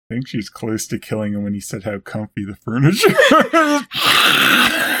 I think she's close to killing him when he said how comfy the furniture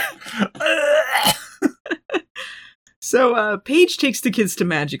So, Paige takes the kids to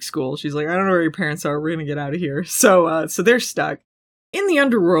magic school. She's like, I don't know where your parents are. We're gonna get out of here. So they're stuck. In the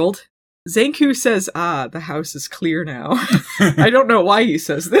underworld, Zanku says, the house is clear now. I don't know why he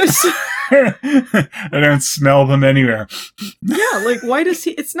says this. I don't smell them anywhere. Yeah, like, why does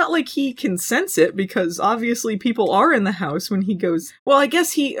he... It's not like he can sense it, because obviously people are in the house when he goes... Well, I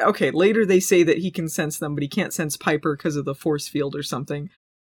guess he... Okay, later they say that he can sense them, but he can't sense Piper because of the force field or something.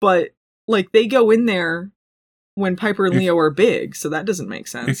 But, like, they go in there when Piper and Leo are big, so that doesn't make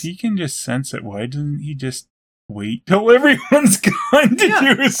sense. If he can just sense it, why doesn't he just wait till everyone's gone to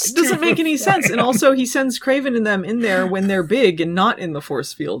do his it doesn't make any sense. And also, he sends Craven and them in there when they're big and not in the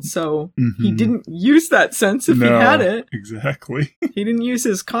force field, so he didn't use that sense if he had it. Exactly. He didn't use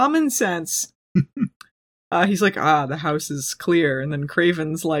his common sense. He's like, the house is clear. And then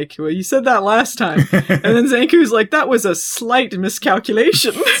Craven's like, well, you said that last time. And then Zanku's like, that was a slight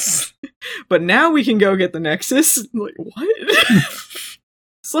miscalculation. But now we can go get the Nexus. I'm like, what?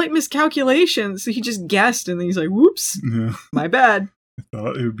 Slight miscalculation. So he just guessed, and then he's like, whoops, my bad. I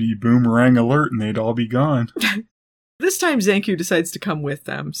thought it would be boomerang alert and they'd all be gone. This time Zanku decides to come with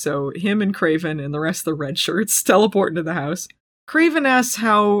them. So him and Craven and the rest of the red shirts teleport into the house. Craven asks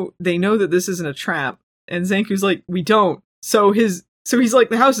how they know that this isn't a trap. And Zanku's like, we don't. So he's like,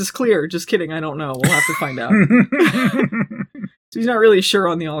 the house is clear. Just kidding, I don't know. We'll have to find out. So he's not really sure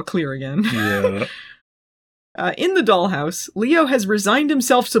on the all clear again. Yeah. In the dollhouse, Leo has resigned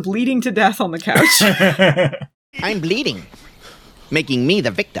himself to bleeding to death on the couch. I'm bleeding, making me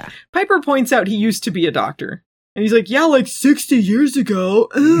the victor. Piper points out he used to be a doctor. And he's like, yeah, like 60 years ago.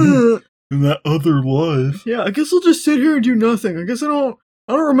 In that other life. Yeah, I guess I'll just sit here and do nothing. I guess I don't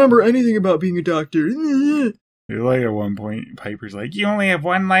remember anything about being a doctor. Like at one point, Piper's like, you only have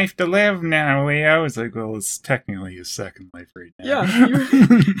one life to live now, Leo. It's like, well, it's technically his second life right now.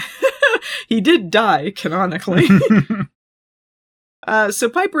 Yeah. He did die, canonically. So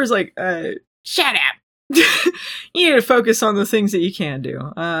Piper's like, Shut up! you need to focus on the things that you can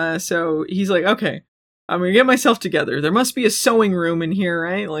do. So he's like, okay, I'm gonna get myself together. There must be a sewing room in here,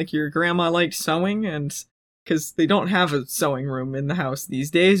 right? Like your grandma liked sewing, and because they don't have a sewing room in the house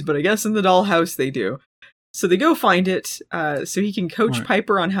these days, but I guess in the dollhouse they do. So they go find it, so he can coach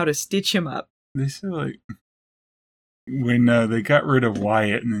Piper on how to stitch him up. They said, like, when they got rid of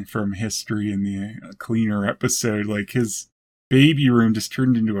Wyatt and from history in the Cleaner episode, like, his baby room just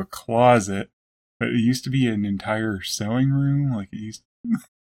turned into a closet. But it used to be an entire sewing room. Like, it used to...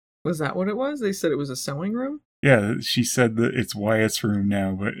 Was that what it was? They said it was a sewing room? Yeah, she said that it's Wyatt's room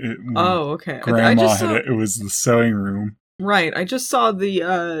now, but okay. Grandma had it was the sewing room. Right, I just saw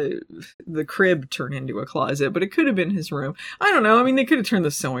the crib turn into a closet, but it could have been his room. I don't know, I mean, they could have turned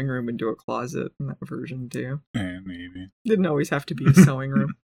the sewing room into a closet in that version, too. Yeah, maybe. Didn't always have to be a sewing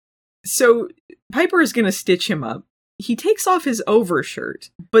room. So, Piper is gonna stitch him up. He takes off his overshirt,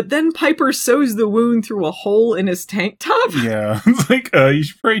 but then Piper sews the wound through a hole in his tank top. Yeah, it's like, you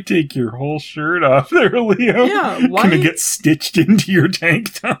should probably take your whole shirt off there, Leo. Yeah, why? Gonna get stitched into your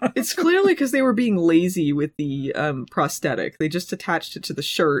tank top. It's clearly because they were being lazy with the prosthetic. They just attached it to the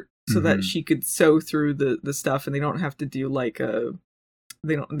shirt so that she could sew through the stuff, and they don't have to do like a...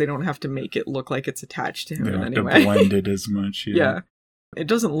 They don't have to make it look like it's attached to him in any way. They don't have to blend it as much. Yeah. It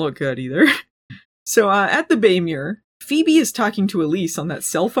doesn't look good either. So at the Baymere, Phoebe is talking to Elise on that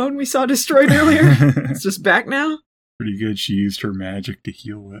cell phone we saw destroyed earlier. It's just back now. Pretty good. She used her magic to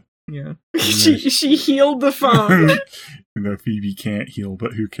heal it. Yeah. she healed the phone. Though Phoebe can't heal,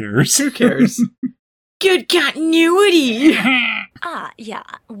 but who cares? Who cares? Good continuity! Yeah.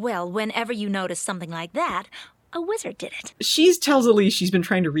 Well, whenever you notice something like that, a wizard did it. She tells Elise she's been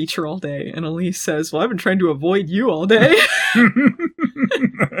trying to reach her all day, and Elise says, well, I've been trying to avoid you all day.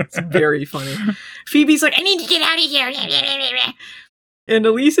 It's very funny. Phoebe's like, I need to get out of here. And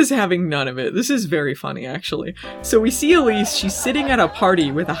Elise is having none of it. This is very funny, actually. So we see Elise, she's sitting at a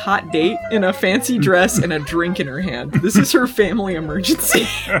party with a hot date in a fancy dress and a drink in her hand. This is her family emergency.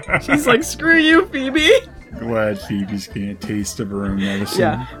 She's like, screw you, Phoebe. Glad Phoebe's getting a taste of her own medicine.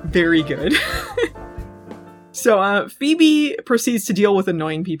 Yeah, very good. So Phoebe proceeds to deal with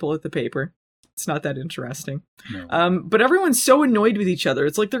annoying people at the paper. It's not that interesting. No. But everyone's so annoyed with each other.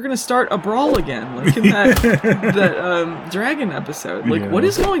 It's like they're going to start a brawl again, like in that dragon episode. Like, what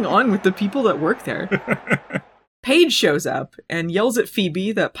is going on with the people that work there? Paige shows up and yells at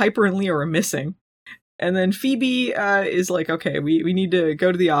Phoebe that Piper and Leo are missing. And then Phoebe is like, okay, we need to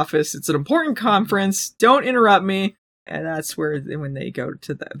go to the office. It's an important conference. Don't interrupt me. And that's when they go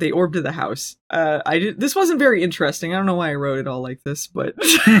to they orb to the house. This wasn't very interesting. I don't know why I wrote it all like this, but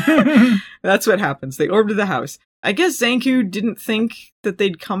that's what happens. They orb to the house. I guess Zanku didn't think that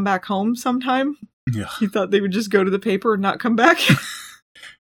they'd come back home sometime. Yeah. He thought they would just go to the paper and not come back.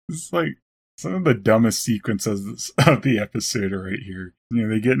 It's like some of the dumbest sequences of the episode are right here. You know,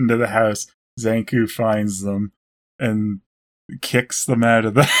 they get into the house, Zanku finds them and kicks them out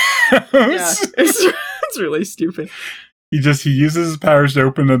of the house. Yeah, it's really stupid. He uses his powers to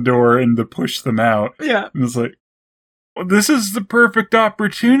open the door and to push them out. Yeah. And it's like, well, this is the perfect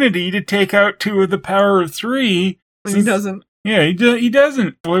opportunity to take out two of the power of three. And he doesn't. Yeah, he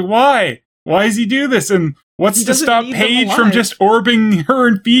doesn't. Like, why? Why does he do this? And what's to stop Paige from just orbing her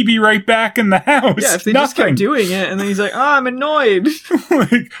and Phoebe right back in the house? Yeah, if they just kept doing it, and then he's like, I'm annoyed.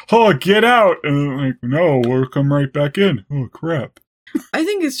 Like, oh, get out. And like, no, we'll come right back in. Oh, crap. I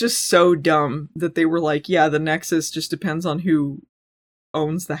think it's just so dumb that they were like, yeah, the Nexus just depends on who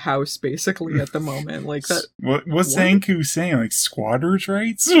owns the house, basically, at the moment. Like that. What's Zanku saying? Like squatters'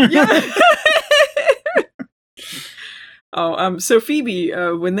 rights? Yeah. So Phoebe,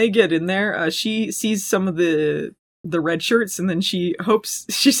 when they get in there, she sees some of the red shirts, and then she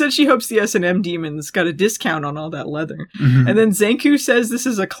said she hopes the S&M demons got a discount on all that leather. Mm-hmm. And then Zanku says this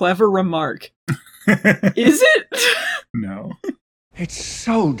is a clever remark. Is it? No. It's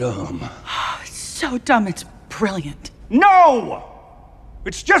so dumb. It's so dumb, it's brilliant. No!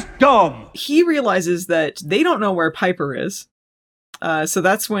 It's just dumb! He realizes that they don't know where Piper is. So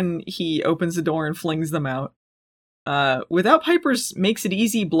that's when he opens the door and flings them out. Without Piper's makes it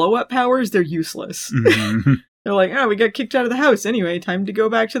easy blow-up powers, they're useless. Mm-hmm. They're like, we got kicked out of the house. Anyway, time to go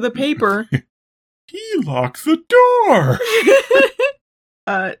back to the paper. He locked the door!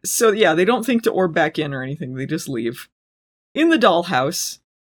 So yeah, they don't think to orb back in or anything. They just leave. In the dollhouse,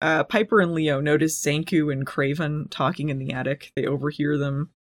 Piper and Leo notice Zanku and Craven talking in the attic. They overhear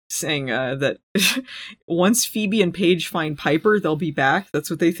them saying that once Phoebe and Paige find Piper, they'll be back. That's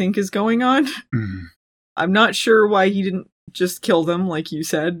what they think is going on. Mm. I'm not sure why he didn't just kill them, like you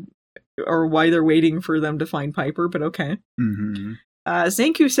said, or why they're waiting for them to find Piper, but okay. Mm-hmm.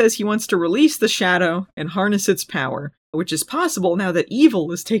 Zanku says he wants to release the shadow and harness its power, which is possible now that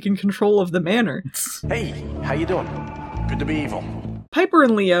evil has taken control of the manor. Hey, how you doing? Good to be evil. Piper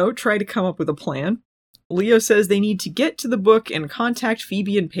and Leo try to come up with a plan. Leo says they need to get to the book and contact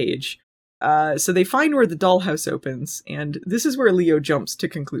Phoebe and Paige. So they find where the dollhouse opens, and this is where Leo jumps to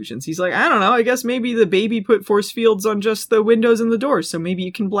conclusions. He's like, I don't know, I guess maybe the baby put force fields on just the windows and the doors, so maybe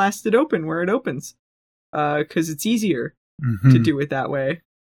you can blast it open where it opens. Because it's easier to do it that way,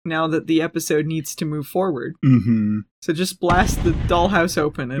 now that the episode needs to move forward. So just blast the dollhouse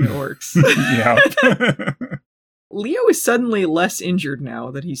open and it works. Yeah. Leo is suddenly less injured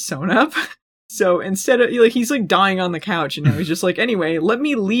now that he's sewn up. So instead of, like, he's like dying on the couch, and now he's just like, anyway, let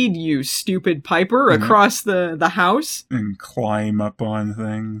me lead you, stupid Piper, across the house. And climb up on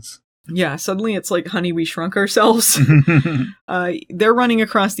things. Yeah, suddenly it's like, honey, we shrunk ourselves. They're running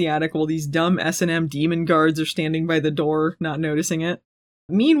across the attic while these dumb S&M demon guards are standing by the door, not noticing it.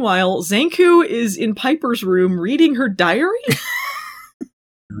 Meanwhile, Zanku is in Piper's room reading her diary?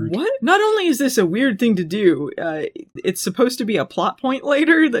 What? Not only is this a weird thing to do, it's supposed to be a plot point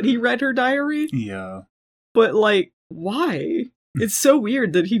later that he read her diary. Yeah. But, like, why? It's so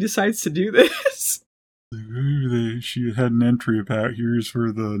weird that he decides to do this. She had an entry about here's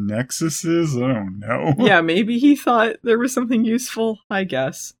where the Nexus is? I don't know. Yeah, maybe he thought there was something useful, I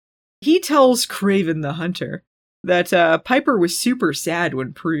guess. He tells Craven the Hunter that Piper was super sad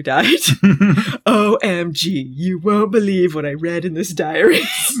when Prue died. OMG, you won't believe what I read in this diary.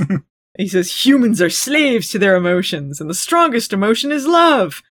 He says humans are slaves to their emotions, and the strongest emotion is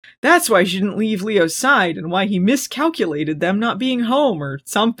love. That's why she didn't leave Leo's side, and why he miscalculated them not being home, or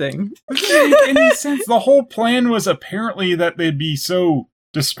something. It doesn't make any sense. The whole plan was apparently that they'd be so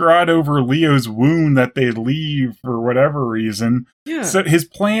distraught over Leo's wound that they'd leave for whatever reason. Yeah. So his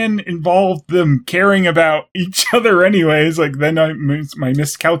plan involved them caring about each other anyways. Like, then my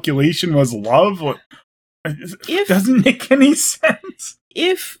miscalculation was love. It doesn't make any sense.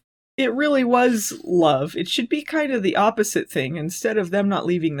 If it really was love, it should be kind of the opposite thing. Instead of them not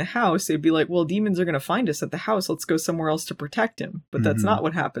leaving the house, they'd be like, well, demons are going to find us at the house. Let's go somewhere else to protect him. But that's not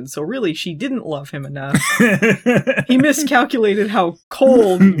what happened. So really, she didn't love him enough. He miscalculated how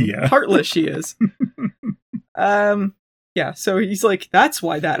cold and heartless she is. Yeah, so he's like, that's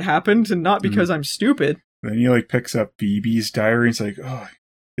why that happened, and not because I'm stupid. Then he, like, picks up Phoebe's diary and it's like, oh,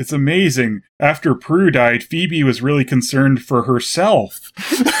 it's amazing. After Prue died, Phoebe was really concerned for herself.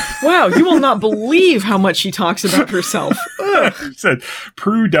 Wow, you will not believe how much she talks about herself. She said,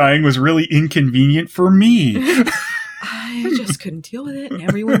 Prue dying was really inconvenient for me. I just couldn't deal with it, and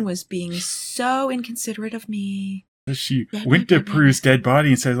everyone was being so inconsiderate of me. She went to Prue's dead body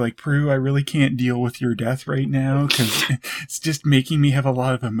and said, like, Prue, I really can't deal with your death right now because it's just making me have a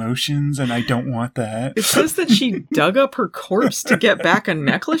lot of emotions and I don't want that. It says that she dug up her corpse to get back a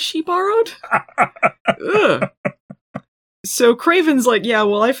necklace she borrowed? Ugh. So Craven's like, yeah,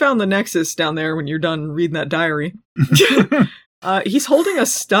 well, I found the Nexus down there when you're done reading that diary. He's holding a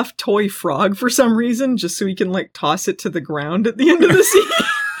stuffed toy frog for some reason, just so he can, like, toss it to the ground at the end of the scene.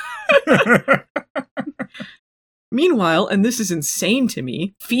 Meanwhile, and this is insane to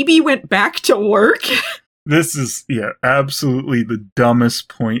me, Phoebe went back to work. This is, absolutely the dumbest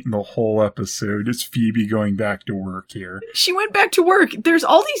point in the whole episode. It's Phoebe going back to work here. She went back to work. There's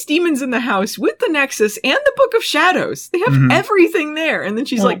all these demons in the house with the Nexus and the Book of Shadows. They have everything there. And then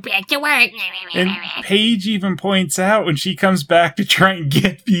she's like, back to work. And Paige even points out when she comes back to try and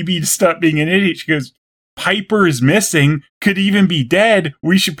get Phoebe to stop being an idiot, she goes, Piper is missing, could even be dead.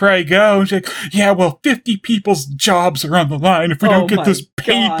 We should probably go. And she's like, yeah, well, 50 people's jobs are on the line if we don't get this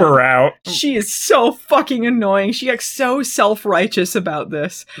paper out. She is so fucking annoying. She acts so self-righteous about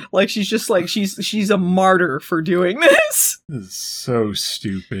this. Like, she's just like, she's a martyr for doing this. This is so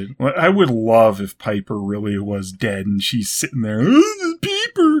stupid. I would love if Piper really was dead and she's sitting there,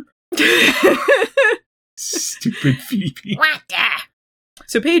 Piper. Stupid Phoebe. What the?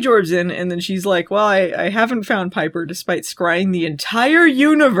 So Paige orbs in, and then she's like, well, I haven't found Piper despite scrying the entire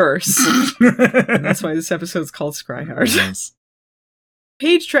universe. And that's why this episode's called Scry Hard. Yes.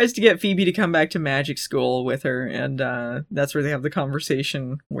 Paige tries to get Phoebe to come back to magic school with her, and that's where they have the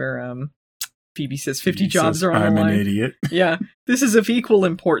conversation where Phoebe says 50 jobs are on the line. I'm an idiot. Yeah, this is of equal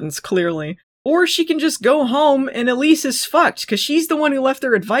importance, clearly. Or she can just go home and Elise is fucked, because she's the one who left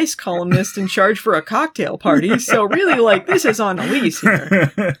their advice columnist in charge for a cocktail party. So really, like, this is on Elise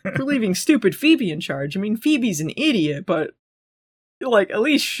here. For leaving stupid Phoebe in charge. I mean, Phoebe's an idiot, but, like,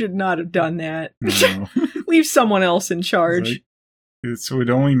 Elise should not have done that. No. Leave someone else in charge. It would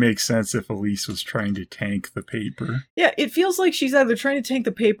only make sense if Elise was trying to tank the paper. Yeah, it feels like she's either trying to tank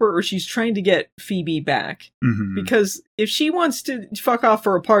the paper or she's trying to get Phoebe back. Mm-hmm. Because if she wants to fuck off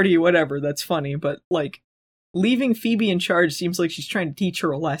for a party or whatever, that's funny. But, like, leaving Phoebe in charge seems like she's trying to teach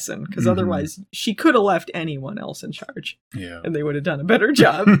her a lesson. Because otherwise, she could have left anyone else in charge. Yeah. And they would have done a better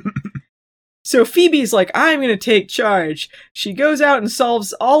job. So Phoebe's like, I'm going to take charge. She goes out and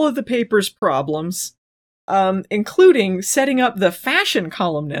solves all of the paper's problems, including setting up the fashion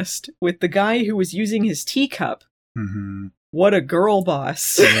columnist with the guy who was using his teacup. Mm-hmm. What a girl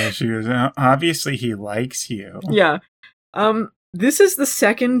boss. Yeah, she goes, obviously he likes you. Yeah. This is the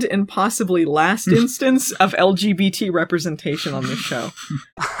second and possibly last instance of LGBT representation on this show.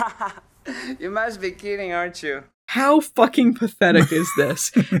 You must be kidding, aren't you? How fucking pathetic is this?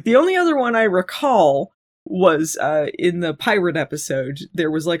 The only other one I recall was in the pirate episode.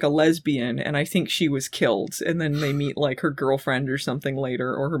 There was like a lesbian, and I think she was killed. And then they meet like her girlfriend or something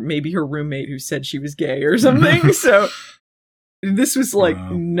later, or maybe her roommate who said she was gay or something. So this was like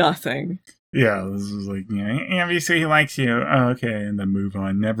nothing. Yeah, this was like, obviously he likes you. Oh, okay, and then move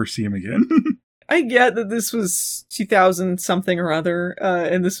on. Never see him again. I get that this was 2000 something or other,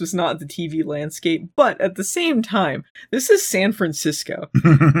 and this was not the TV landscape, but at the same time, this is San Francisco.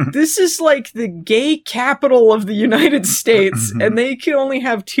 This is like the gay capital of the United States, and they can only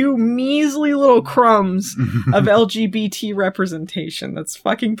have 2 measly little crumbs of LGBT representation. That's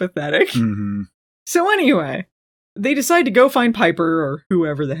fucking pathetic. Mm-hmm. So anyway, they decide to go find Piper, or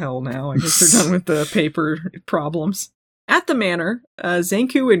whoever the hell now. I guess they're done with the paper problems. At the manor,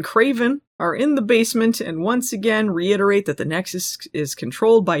 Zanku and Craven are in the basement and once again reiterate that the Nexus is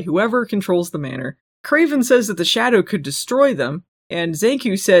controlled by whoever controls the manor. Craven says that the Shadow could destroy them, and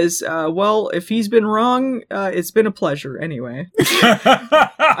Zanku says, well, if he's been wrong, it's been a pleasure anyway.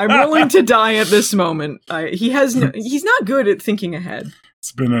 I'm willing to die at this moment. He's not good at thinking ahead.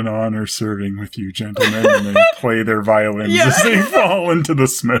 It's been an honor serving with you, gentlemen, and they play their violins as they fall into the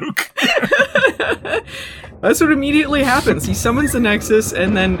smoke. That's what immediately happens. He summons the Nexus,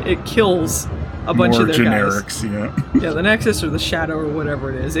 and then it kills a bunch of their generics, guys. Yeah, the Nexus or the Shadow or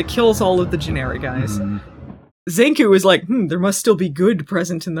whatever it is. It kills all of the generic guys. Zanku is like, there must still be good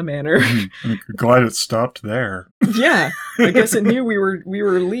present in the manor. I'm glad it stopped there. Yeah, I guess it knew we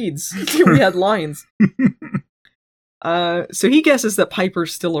were leads. We had lines. So he guesses that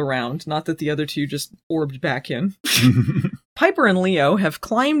Piper's still around, not that the other two just orbed back in. Piper and Leo have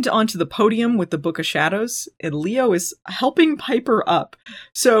climbed onto the podium with the Book of Shadows, and Leo is helping Piper up.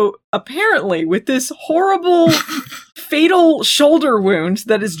 So apparently, with this horrible, fatal shoulder wound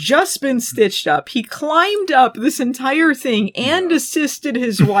that has just been stitched up, he climbed up this entire thing and assisted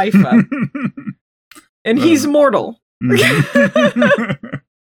his wife up. And he's mortal.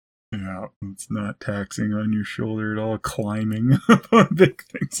 Yeah, it's not taxing on your shoulder at all, climbing on big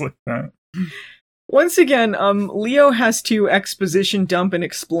things like that. Once again, Leo has to exposition dump and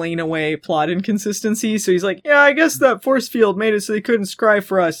explain away plot inconsistencies, so he's like, yeah, I guess that force field made it so they couldn't scry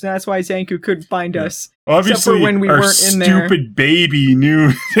for us, and that's why Zanku couldn't find us. Obviously, except for when we our weren't in there. Stupid baby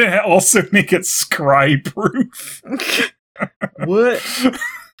knew to also make it scry-proof. What?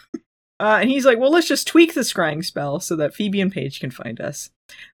 And he's like, well, let's just tweak the scrying spell so that Phoebe and Paige can find us.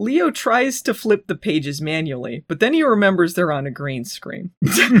 Leo tries to flip the pages manually, but then he remembers they're on a green screen.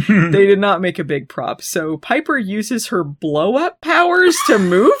 They did not make a big prop, so Piper uses her blow-up powers to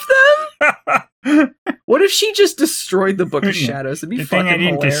move them? What if she just destroyed the Book of Shadows? It'd be fucking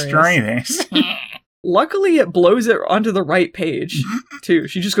hilarious. Destroy this. Luckily, it blows it onto the right page, too.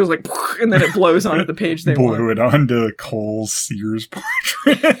 She just goes like, and then it blows onto the page they want. Blew it onto Cole's Sears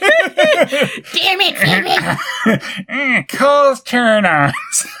portrait. Damn it, Phoebe! Cole's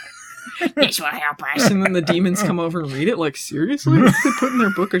turn-ons. This will help us. And then the demons come over and read it, like, seriously? What's they put in their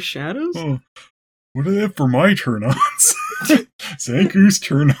Book of Shadows? Oh, what do they have for my turn-ons? Zanku's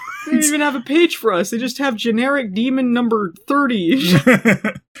turn-ons. They don't even have a page for us. They just have generic demon number 30.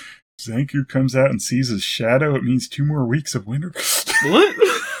 Zanku comes out and sees his shadow. It means 2 more weeks of winter. What?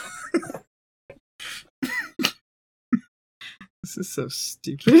 This is so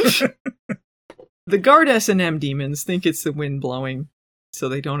stupid. The guard S&M demons think it's the wind blowing, so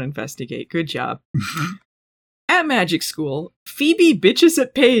they don't investigate. Good job. At magic school, Phoebe bitches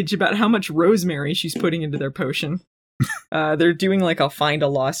at Paige about how much rosemary she's putting into their potion. They're doing like a find a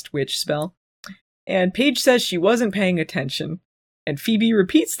lost witch spell. And Paige says she wasn't paying attention. And Phoebe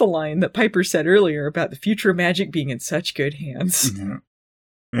repeats the line that Piper said earlier about the future of magic being in such good hands.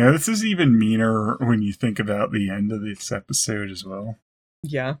 Yeah, this is even meaner when you think about the end of this episode as well.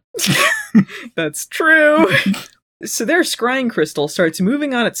 Yeah, that's true. So their scrying crystal starts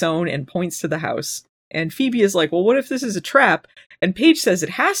moving on its own and points to the house. And Phoebe is like, well, what if this is a trap? And Paige says it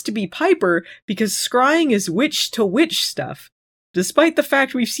has to be Piper because scrying is witch-to-witch stuff. Despite the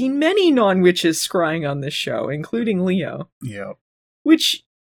fact we've seen many non-witches scrying on this show, including Leo. Yeah. Which,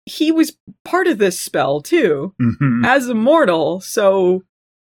 he was part of this spell, too, as a mortal, so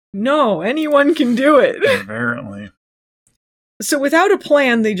no, anyone can do it. Apparently. So without a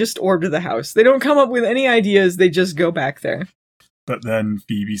plan, they just order the house. They don't come up with any ideas. They just go back there. But then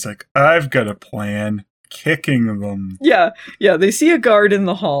Phoebe's like, I've got a plan. Kicking them. Yeah. They see a guard in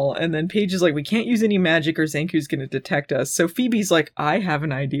the hall, and then Paige is like, we can't use any magic or Zanku's going to detect us. So Phoebe's like, I have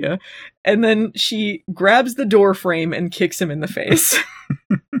an idea. And then she grabs the door frame and kicks him in the face.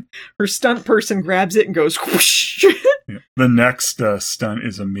 Her stunt person grabs it and goes whoosh. Yeah. The next stunt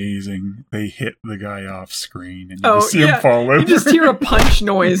is amazing. They hit the guy off screen and you see him fall over. You just hear a punch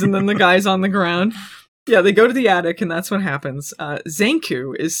noise and then the guy's on the ground. Yeah, they go to the attic, and that's what happens.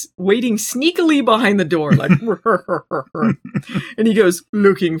 Zanku is waiting sneakily behind the door, like, and he goes,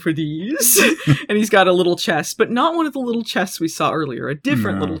 looking for these. And he's got a little chest, but not one of the little chests we saw earlier, a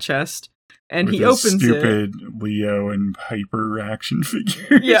different little chest. And with he opens stupid Leo and Piper action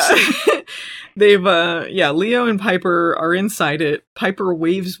figures. Yeah. They've, Leo and Piper are inside it. Piper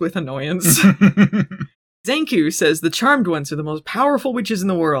waves with annoyance. Zanku says the Charmed Ones are the most powerful witches in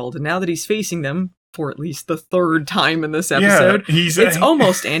the world, and now that he's facing them, for at least the third time in this episode, it's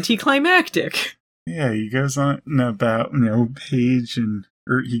almost anticlimactic. Yeah, he goes on about, Paige and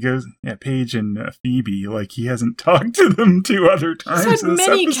Paige and Phoebe, like he hasn't talked to them 2 other times. He's had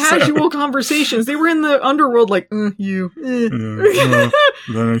many casual conversations. They were in the underworld like, you. Then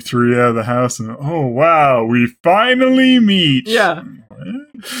I threw you out of the house and, oh wow, we finally meet. Yeah.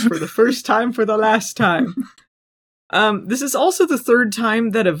 What? For the first time, for the last time. This is also the 3rd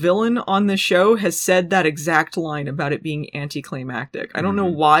time that a villain on this show has said that exact line about it being anticlimactic. I don't know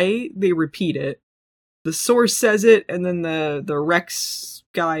why they repeat it. The source says it, and then the Rex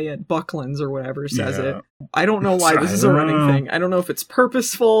guy at Buckland's or whatever says it. I don't know why this is a running thing. I don't know if it's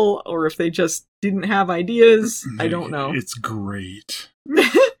purposeful or if they just didn't have ideas. I don't know. It's great.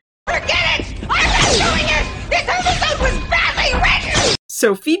 Forget it! I'm not doing it! This episode was badly written!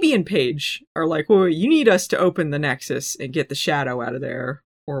 So Phoebe and Paige are like, wait, you need us to open the Nexus and get the shadow out of there,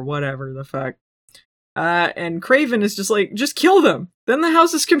 or whatever the fuck. And Craven is just like, just kill them. Then the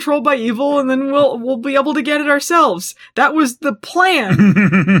house is controlled by evil, and then we'll be able to get it ourselves. That was the plan.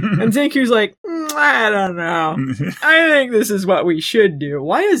 And Zanku's like, I don't know. I think this is what we should do.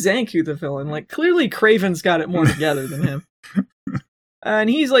 Why is Zanku the villain? Like, clearly Craven's got it more together than him.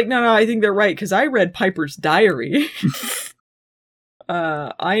 And he's like, no, I think they're right, because I read Piper's diary.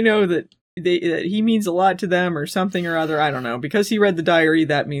 I know that he means a lot to them or something or other. I don't know. Because he read the diary,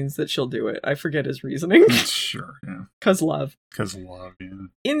 that means that she'll do it. I forget his reasoning. Sure, yeah. Because love. Yeah.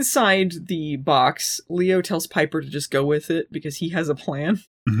 Inside the box, Leo tells Piper to just go with it because he has a plan.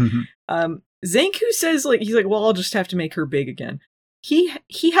 Zanku says, he's like, well, I'll just have to make her big again. He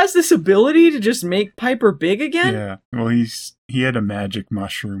has this ability to just make Piper big again? Yeah. Well, he had a magic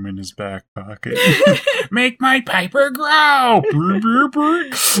mushroom in his back pocket. Make my Piper grow!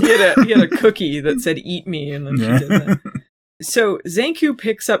 He had a cookie that said, eat me, and then she did that. So Zanku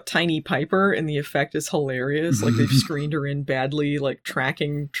picks up tiny Piper, and the effect is hilarious. Like, they've screened her in badly, like,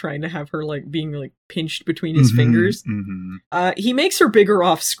 trying to have her, like, being, like, pinched between his fingers. He makes her bigger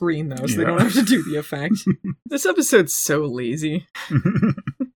off screen, though, so they don't have to do the effect. This episode's so lazy.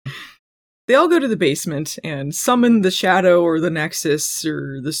 They all go to the basement and summon the shadow or the Nexus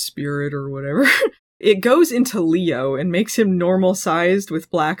or the spirit or whatever. It goes into Leo and makes him normal-sized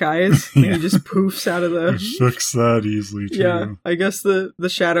with black eyes. And he just poofs out of the... Fix that easily, too. Yeah, I guess the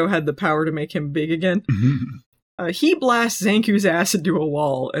shadow had the power to make him big again. He blasts Zanku's ass into a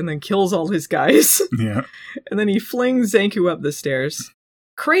wall and then kills all his guys. Yeah. And then he flings Zanku up the stairs.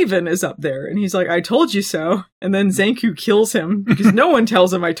 Craven is up there, and he's like, I told you so. And then Zanku kills him because no one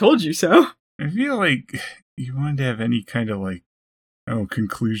tells him I told you so. I feel like you wanted to have any kind of, like,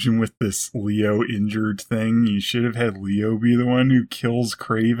 conclusion with this Leo injured thing. You should have had Leo be the one who kills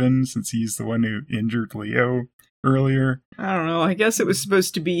Craven, since he's the one who injured Leo earlier. I don't know. I guess it was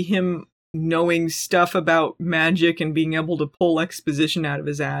supposed to be him knowing stuff about magic and being able to pull exposition out of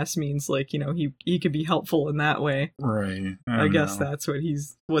his ass means, like, he could be helpful in that way. Right. I guess that's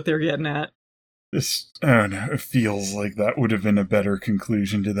what they're getting at. I don't know. It feels like that would have been a better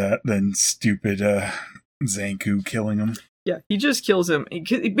conclusion to that than stupid Zanku killing him. Yeah, he just kills him.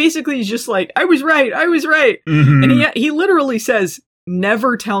 Basically, he's just like, I was right. And he literally says,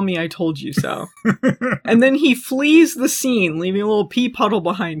 never tell me I told you so. And then he flees the scene, leaving a little pee puddle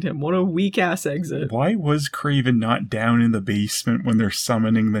behind him. What a weak-ass exit. Why was Craven not down in the basement when they're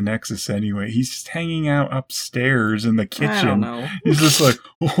summoning the Nexus anyway? He's just hanging out upstairs in the kitchen. I don't know. He's just like,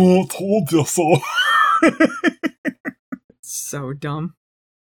 oh, told you so. So dumb.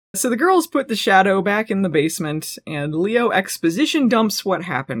 So the girls put the shadow back in the basement, and Leo exposition dumps what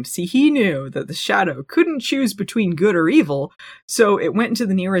happened. See, he knew that the shadow couldn't choose between good or evil, so it went into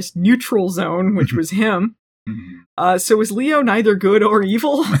the nearest neutral zone, which was him. So is Leo neither good or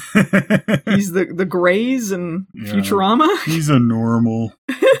evil? He's the Greys and Futurama? He's a normal.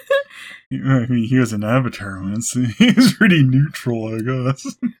 I mean, he was an Avatar once. He's pretty neutral, I guess.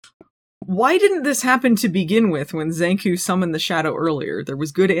 Why didn't this happen to begin with when Zanku summoned the shadow earlier? There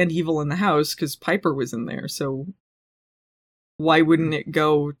was good and evil in the house because Piper was in there, so why wouldn't it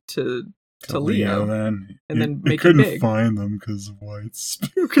go to Leo then? And then make it couldn't big? Find them because of Wyatt's spell.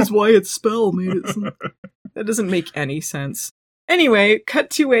 Because Wyatt's spell made it so... That doesn't make any sense. Anyway, cut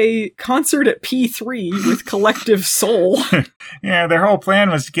to a concert at P3 with Collective Soul. Yeah, their whole plan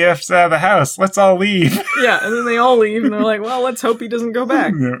was to get us out of the house. Let's all leave. Yeah, and then they all leave, and they're like, well, let's hope he doesn't go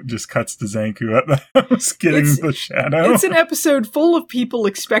back. It just cuts to Zanku at the house getting the shadow. It's an episode full of people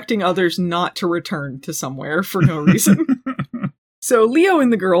expecting others not to return to somewhere for no reason. So Leo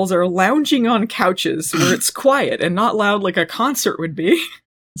and the girls are lounging on couches where it's quiet and not loud like a concert would be.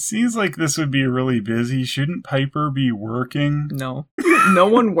 Seems like this would be really busy. Shouldn't Piper be working? No. No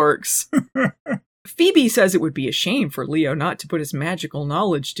one works. Phoebe says it would be a shame for Leo not to put his magical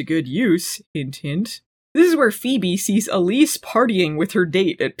knowledge to good use. Hint, hint. This is where Phoebe sees Elise partying with her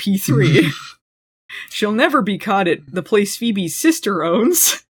date at P3. She'll never be caught at the place Phoebe's sister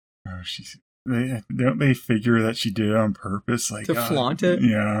owns. Oh, don't they figure that she did it on purpose? Like, to flaunt it?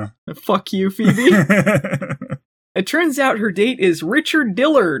 Yeah. Fuck you, Phoebe. It turns out her date is Richard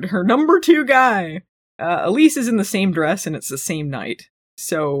Dillard, her number 2 guy. Elise is in the same dress, and it's the same night.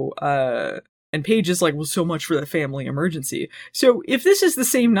 So, and Paige is like, well, so much for the family emergency. So, if this is the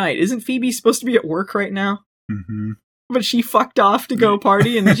same night, isn't Phoebe supposed to be at work right now? Mm-hmm. But she fucked off to go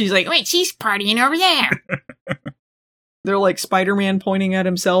party, and then she's like, wait, she's partying over there. They're like Spider-Man pointing at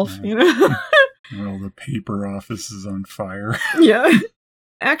himself, you know? Well, the paper office is on fire. Yeah.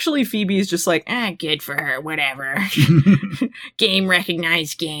 Actually, Phoebe is just like, good for her, whatever. Game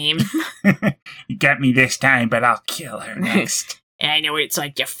recognized game. You got me this time, but I'll kill her next. I know what it's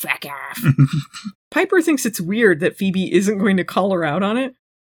like to fuck off. Piper thinks it's weird that Phoebe isn't going to call her out on it.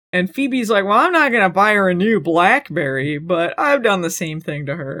 And Phoebe's like, well, I'm not going to buy her a new BlackBerry, but I've done the same thing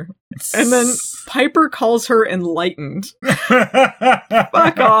to her. And then Piper calls her enlightened.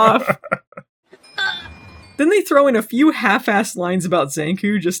 Fuck off. Then they throw in a few half-assed lines about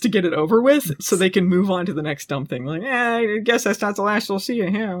Zanku just to get it over with, so they can move on to the next dumb thing. Like, I guess that's not the last we'll see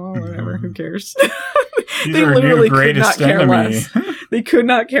of him. Well, whatever, who cares? They literally could not care less. They could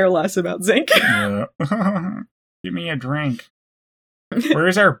not care less about Zanku. Yeah. Give me a drink.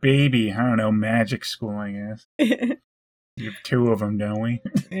 Where's our baby? I don't know, magic school, I guess. We have 2 of them, don't we?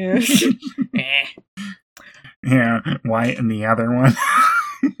 Yeah. Yeah, Wyatt and the other one.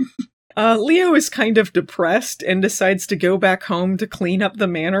 Leo is kind of depressed and decides to go back home to clean up the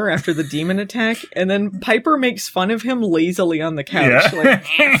manor after the demon attack, and then Piper makes fun of him lazily on the couch. Yeah. Like,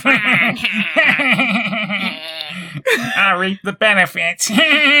 I'll reap the benefits.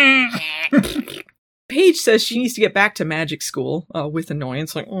 Paige says she needs to get back to magic school, with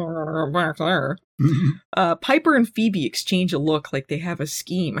annoyance, like, back there. Piper and Phoebe exchange a look like they have a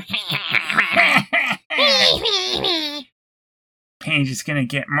scheme. Paige is gonna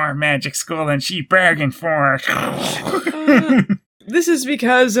get more magic school than she bargained for. This is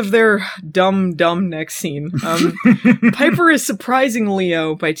because of their dumb next scene. Piper is surprising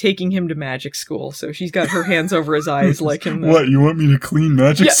Leo by taking him to magic school, so she's got her hands over his eyes like in the... What, you want me to clean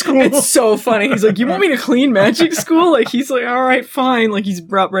magic school? It's so funny. He's like, you want me to clean magic school? Like, he's like, all right, fine. Like, he's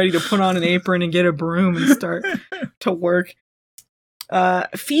about ready to put on an apron and get a broom and start to work.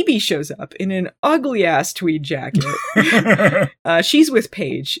 Phoebe shows up in an ugly-ass tweed jacket. She's with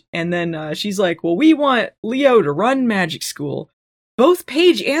Paige, and then she's like, well, we want Leo to run magic school. Both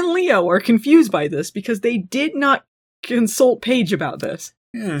Paige and Leo are confused by this because they did not consult Paige about this.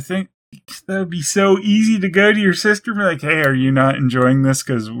 Yeah, I think that would be so easy to go to your sister and be like, hey, are you not enjoying this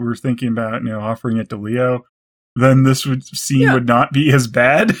because we're thinking about, offering it to Leo? Then this would not be as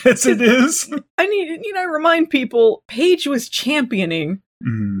bad as it is. I need, I remind people, Paige was championing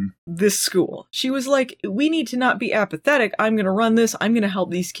this school. She was like, we need to not be apathetic. I'm going to run this. I'm going to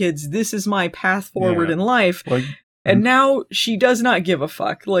help these kids. This is my path forward in life. And now she does not give a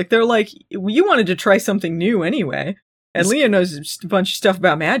fuck. Like, they're like, you wanted to try something new anyway. And Leo knows a bunch of stuff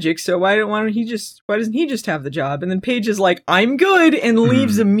about magic, so why doesn't he just have the job? And then Paige is like, I'm good, and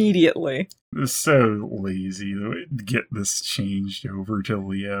leaves immediately. It's so lazy to get this changed over to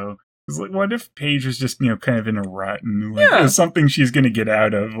Leo. It's like, what if Paige was just, kind of in a rut and it was something she's going to get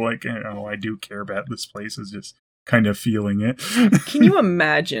out of? Like, I do care about this place, is just kind of feeling it. Can you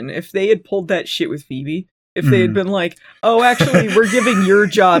imagine if they had pulled that shit with Phoebe? If they had been like, oh, actually, we're giving your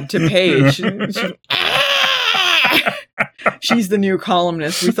job to Paige. She's the new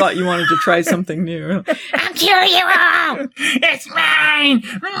columnist. We thought you wanted to try something new. I'll kill you all! It's mine!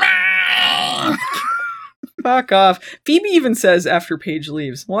 Mine! Fuck off. Phoebe even says after Paige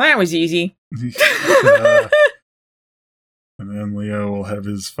leaves, well, that was easy. And then Leo will have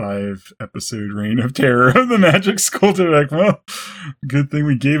his 5-episode reign of terror of the magic school. To like, well, good thing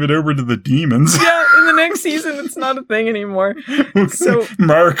we gave it over to the demons. Yeah, in the next season, it's not a thing anymore. So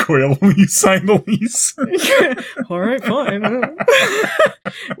Marcoil, will you sign the lease? All right, fine.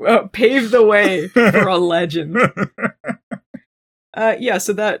 Well, pave the way for a legend. Yeah,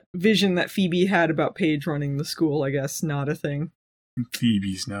 so that vision that Phoebe had about Paige running the school, I guess, not a thing.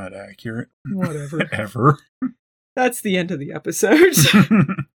 Phoebe's not accurate. Whatever. Ever. That's the end of the episode.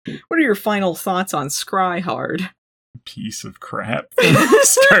 What are your final thoughts on Scry Hard? Piece of crap from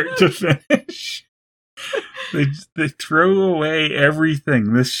start to finish. They throw away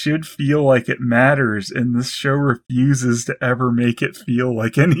everything. This should feel like it matters, and this show refuses to ever make it feel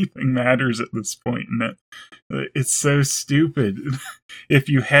like anything matters at this point. And it's so stupid. If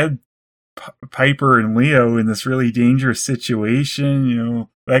you had Piper and Leo in this really dangerous situation,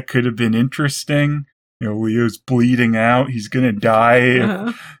 that could have been interesting. Leo's bleeding out. He's going to die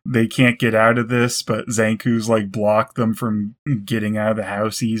if they can't get out of this, but Zanku's blocked them from getting out of the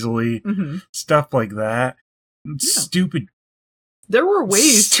house easily. Mm-hmm. Stuff like that. Yeah. Stupid. There were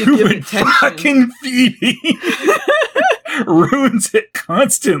ways to give attention. Fucking Phoebe ruins it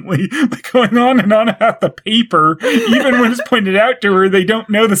constantly by going on and on about the paper. Even when it's pointed out to her, they don't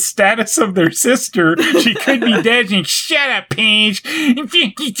know the status of their sister. She could be dead. And shut up, Paige.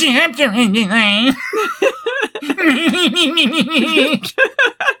 50 chapter I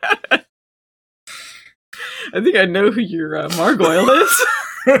think I know who your Margoyle is.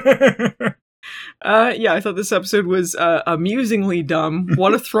 Yeah, I thought this episode was amusingly dumb.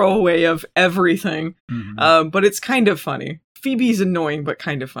 What a throwaway of everything. Mm-hmm. But it's kind of funny. Phoebe's annoying, but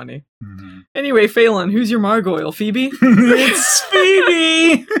kind of funny. Mm-hmm. Anyway, Phelan, who's your Margoyle? Phoebe? It's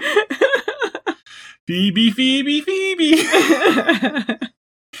Phoebe! Phoebe.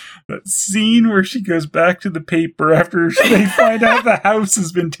 That scene where she goes back to the paper after they find out the house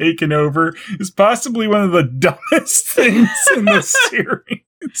has been taken over is possibly one of the dumbest things in the series.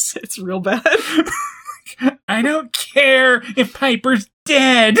 It's real bad. I don't care if Piper's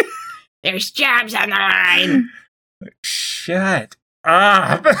dead. There's jobs on the line. Shut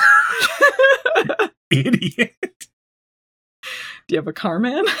up. Idiot. Do you have a car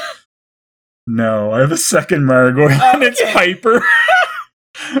man? No, I have a second Margoyle, and it's Piper.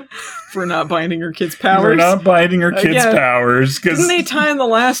 For not binding her kids' powers. For not binding her kids' powers. Didn't they tie in the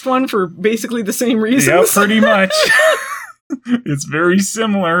last one for basically the same reasons? Yeah, pretty much. It's very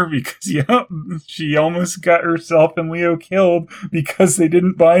similar because, she almost got herself and Leo killed because they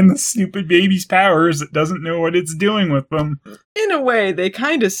didn't bind the stupid baby's powers. It doesn't know what it's doing with them. In a way, they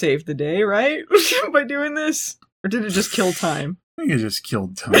kind of saved the day, right? By doing this? Or did it just kill time? I think it just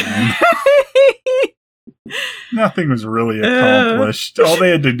killed time. Nothing was really accomplished. All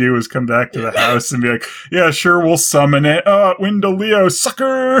they had to do was come back to the house and be like, yeah, sure, we'll summon it. Win to Leo,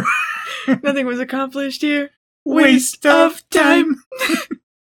 sucker! Nothing was accomplished here. Waste of time.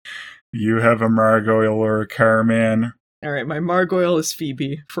 You have a Margoyle or a Carman. Alright, my Margoyle is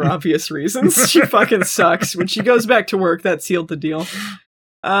Phoebe, for obvious reasons. She fucking sucks. When she goes back to work, that sealed the deal.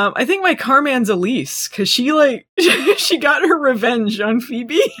 I think my Carman's Elise, because she got her revenge on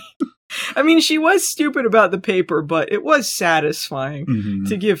Phoebe. I mean, she was stupid about the paper, but it was satisfying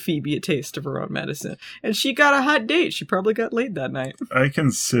to give Phoebe a taste of her own medicine. And she got a hot date. She probably got laid that night. I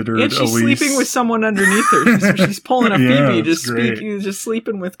considered And she's Elise... sleeping with someone underneath her. She's pulling a Phoebe, just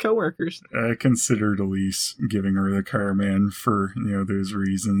sleeping with coworkers. I considered Elise giving her the Carman for, those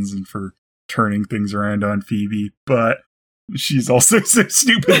reasons and for turning things around on Phoebe, but she's also so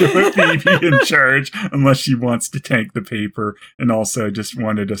stupid to put Phoebe in charge unless she wants to tank the paper, and also just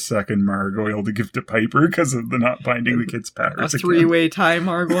wanted a second Margoyle to give to Piper because of the not binding the kids' powers. A three-way tie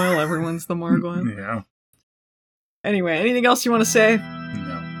Margoyle. Everyone's the Margoyle. Yeah. Anyway, anything else you want to say?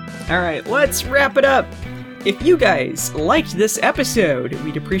 No. All right, let's wrap it up. If you guys liked this episode,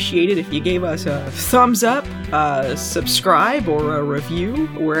 we'd appreciate it if you gave us a thumbs up, subscribe, or a review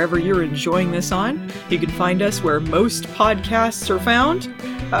wherever you're enjoying this on. You can find us where most podcasts are found.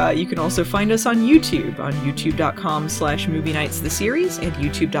 You can also find us on YouTube, on youtube.com/Movie Nights the Series and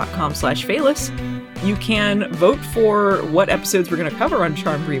youtube.com/Phalis. You can vote for what episodes we're going to cover on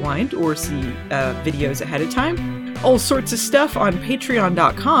Charmed Rewind or see videos ahead of time. All sorts of stuff on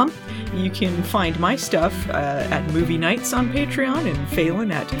patreon.com. You can find my stuff at Movie Nights on Patreon and Phelan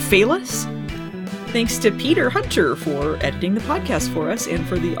at Phalis. Thanks to Peter Hunter for editing the podcast for us and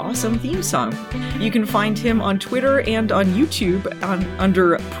for the awesome theme song. You can find him on Twitter and on YouTube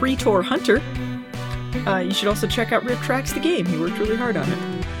under Pretor Hunter. You should also check out Rip Tracks the Game. He worked really hard on it.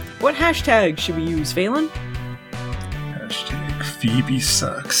 What hashtag should we use, Phelan? Hashtag Phoebe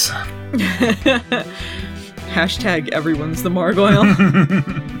sucks. Hashtag everyone's the Margoyle.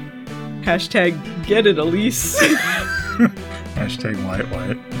 Hashtag get it, Elise. Hashtag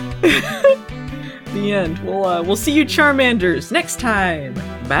Wyatt. The end. We'll see you Charmanders next time.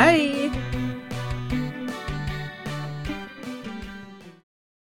 Bye.